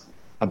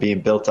 I'm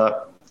being built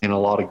up in a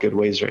lot of good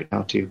ways right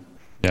now too.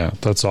 Yeah,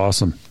 that's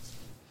awesome.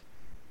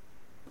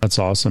 That's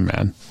awesome,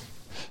 man.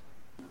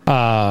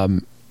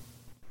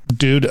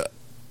 Dude,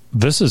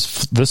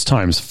 this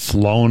time's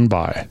flown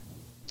by.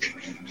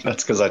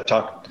 That's because I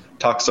talk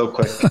so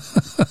quick.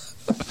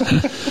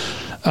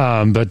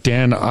 But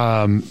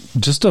Dan,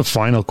 just a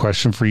final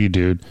question for you,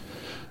 dude.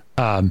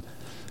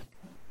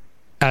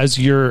 as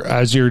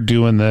you're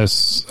doing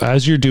this,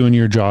 as you're doing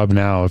your job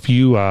now, if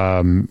you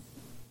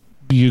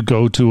you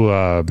go to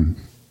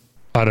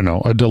I don't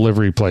know, a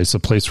delivery place, a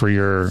place where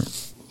you're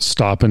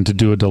stopping to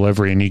do a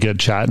delivery, and you get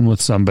chatting with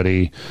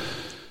somebody,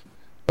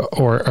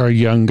 or a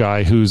young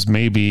guy who's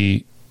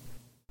maybe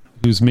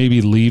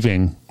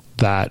leaving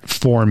that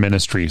for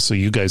ministry. So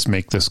you guys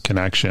make this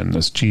connection,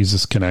 this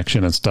Jesus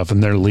connection and stuff,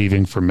 and they're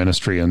leaving for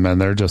ministry, and then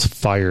they're just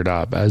fired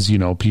up, as you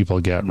know, people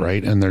get,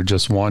 right? And they're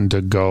just wanting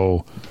to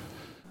go,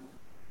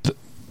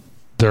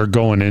 they're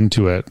going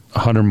into it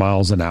 100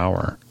 miles an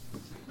hour.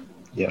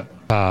 Yeah.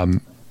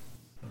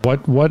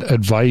 What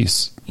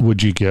advice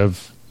would you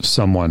give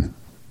someone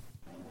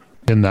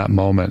in that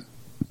moment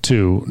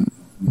to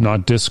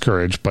not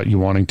discourage, but you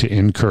wanting to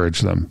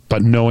encourage them,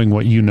 but knowing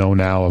what you know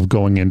now of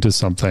going into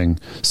something,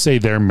 say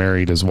they're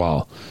married as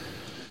well.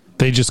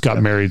 They just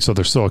got married, so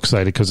they're so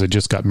excited because they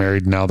just got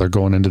married. Now they're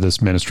going into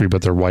this ministry,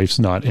 but their wife's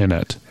not in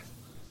it.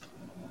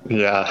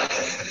 Yeah.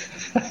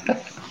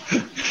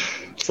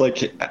 It's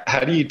like,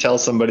 how do you tell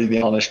somebody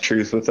the honest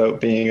truth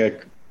without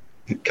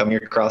coming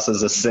across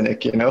as a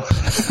cynic,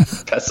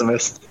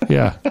 pessimist?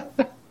 Yeah.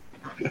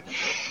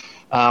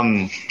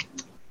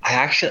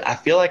 I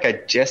feel like I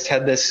just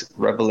had this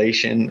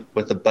revelation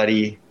with a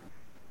buddy.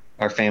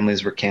 Our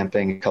families were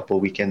camping a couple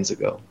of weekends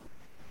ago.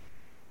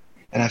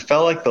 And I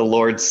felt like the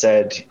Lord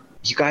said,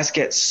 you guys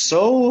get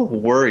so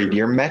worried.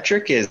 Your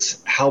metric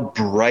is how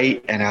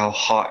bright and how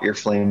hot your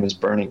flame is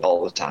burning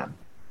all the time.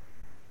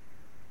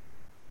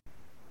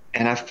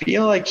 And I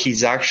feel like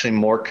he's actually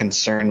more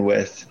concerned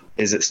with,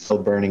 is it still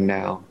burning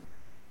now?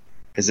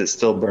 Is it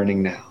still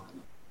burning now?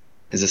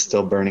 Is it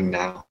still burning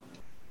now?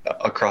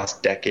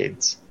 Across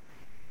decades.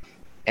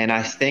 And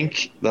I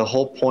think the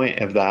whole point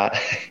of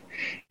that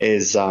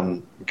is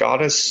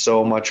God is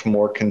so much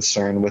more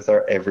concerned with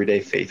our everyday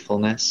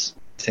faithfulness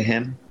to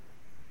him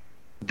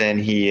than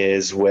he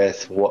is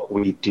with what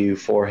we do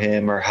for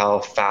him or how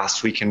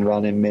fast we can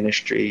run in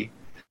ministry.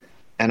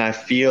 And I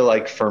feel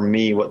like for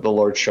me, what the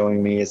Lord's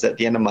showing me is at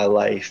the end of my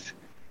life,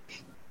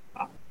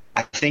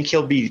 I think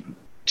he'll be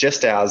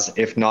just as,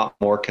 if not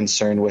more,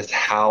 concerned with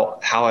how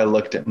I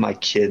looked at my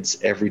kids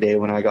every day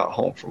when I got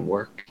home from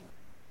work.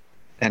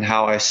 And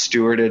how I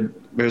stewarded,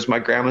 it was my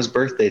grandma's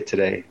birthday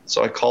today.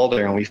 So I called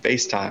her and we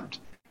FaceTimed.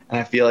 And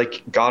I feel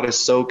like God is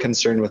so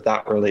concerned with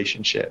that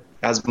relationship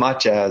as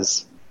much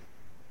as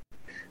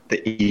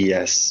the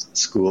EDS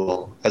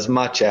school, as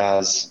much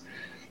as,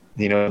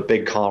 a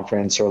big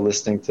conference or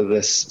listening to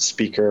this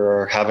speaker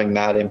or having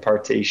that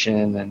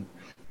impartation and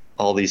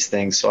all these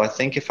things. So I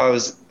think if I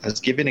was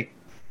giving a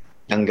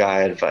young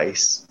guy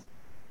advice,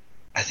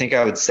 I think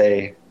I would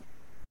say,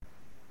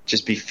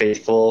 just be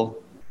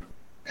faithful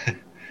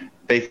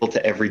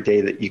to every day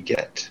that you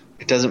get.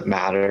 It doesn't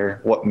matter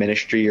what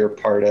ministry you're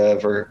part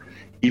of or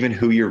even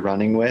who you're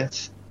running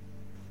with.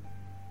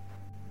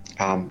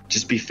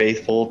 Just be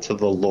faithful to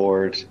the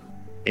Lord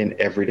in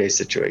everyday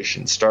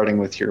situations, starting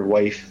with your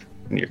wife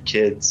and your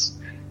kids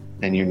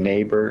and your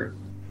neighbor,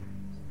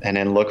 and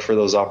then look for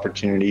those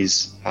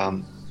opportunities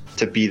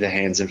to be the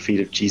hands and feet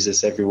of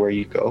Jesus everywhere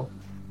you go.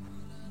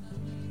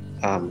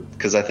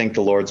 Because I think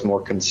the Lord's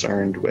more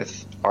concerned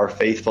with our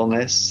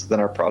faithfulness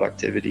than our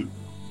productivity.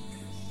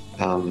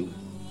 And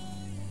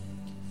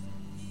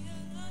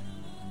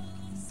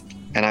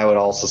I would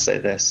also say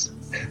this: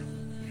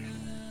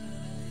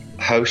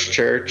 house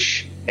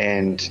church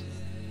and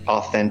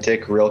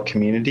authentic, real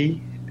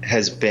community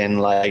has been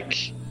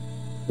like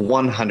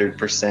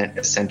 100%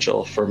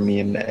 essential for me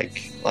and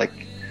Meg. Like,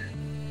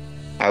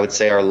 I would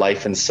say our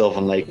life in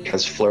Sylvan Lake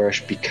has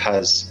flourished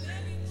because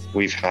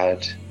we've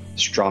had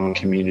strong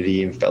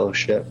community and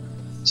fellowship.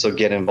 So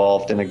get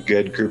involved in a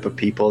good group of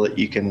people that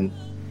you can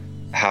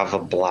have a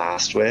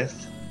blast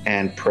with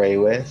and pray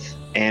with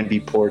and be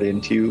poured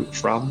into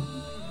from.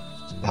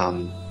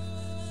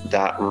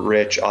 That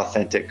rich,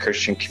 authentic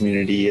Christian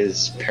community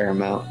is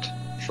paramount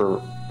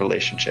for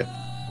relationship.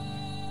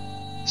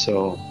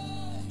 So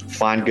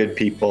find good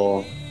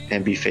people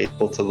and be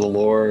faithful to the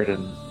Lord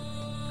and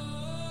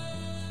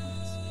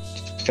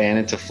fan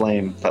into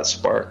flame that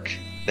spark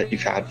that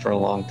you've had for a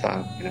long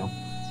time,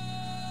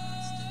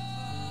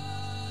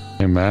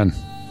 Amen.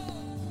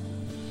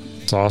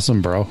 It's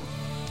awesome, bro.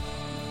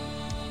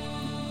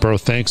 Bro,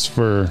 thanks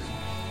for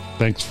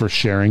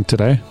sharing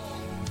today.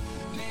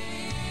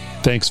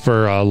 Thanks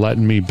for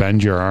letting me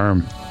bend your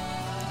arm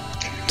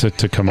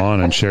to come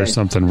on and share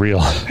something real.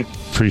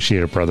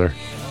 Appreciate it, brother.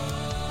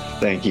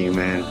 Thank you,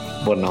 man.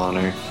 What an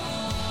honor.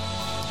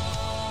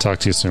 Talk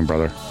to you soon,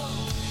 brother.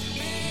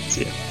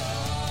 See ya.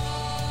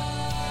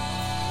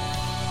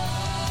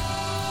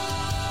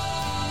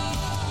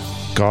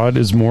 God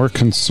is more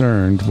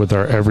concerned with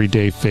our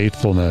everyday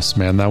faithfulness.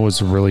 Man, that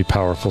was a really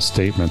powerful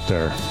statement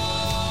there.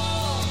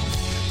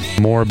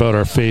 More about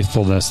our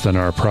faithfulness than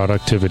our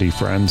productivity,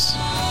 friends.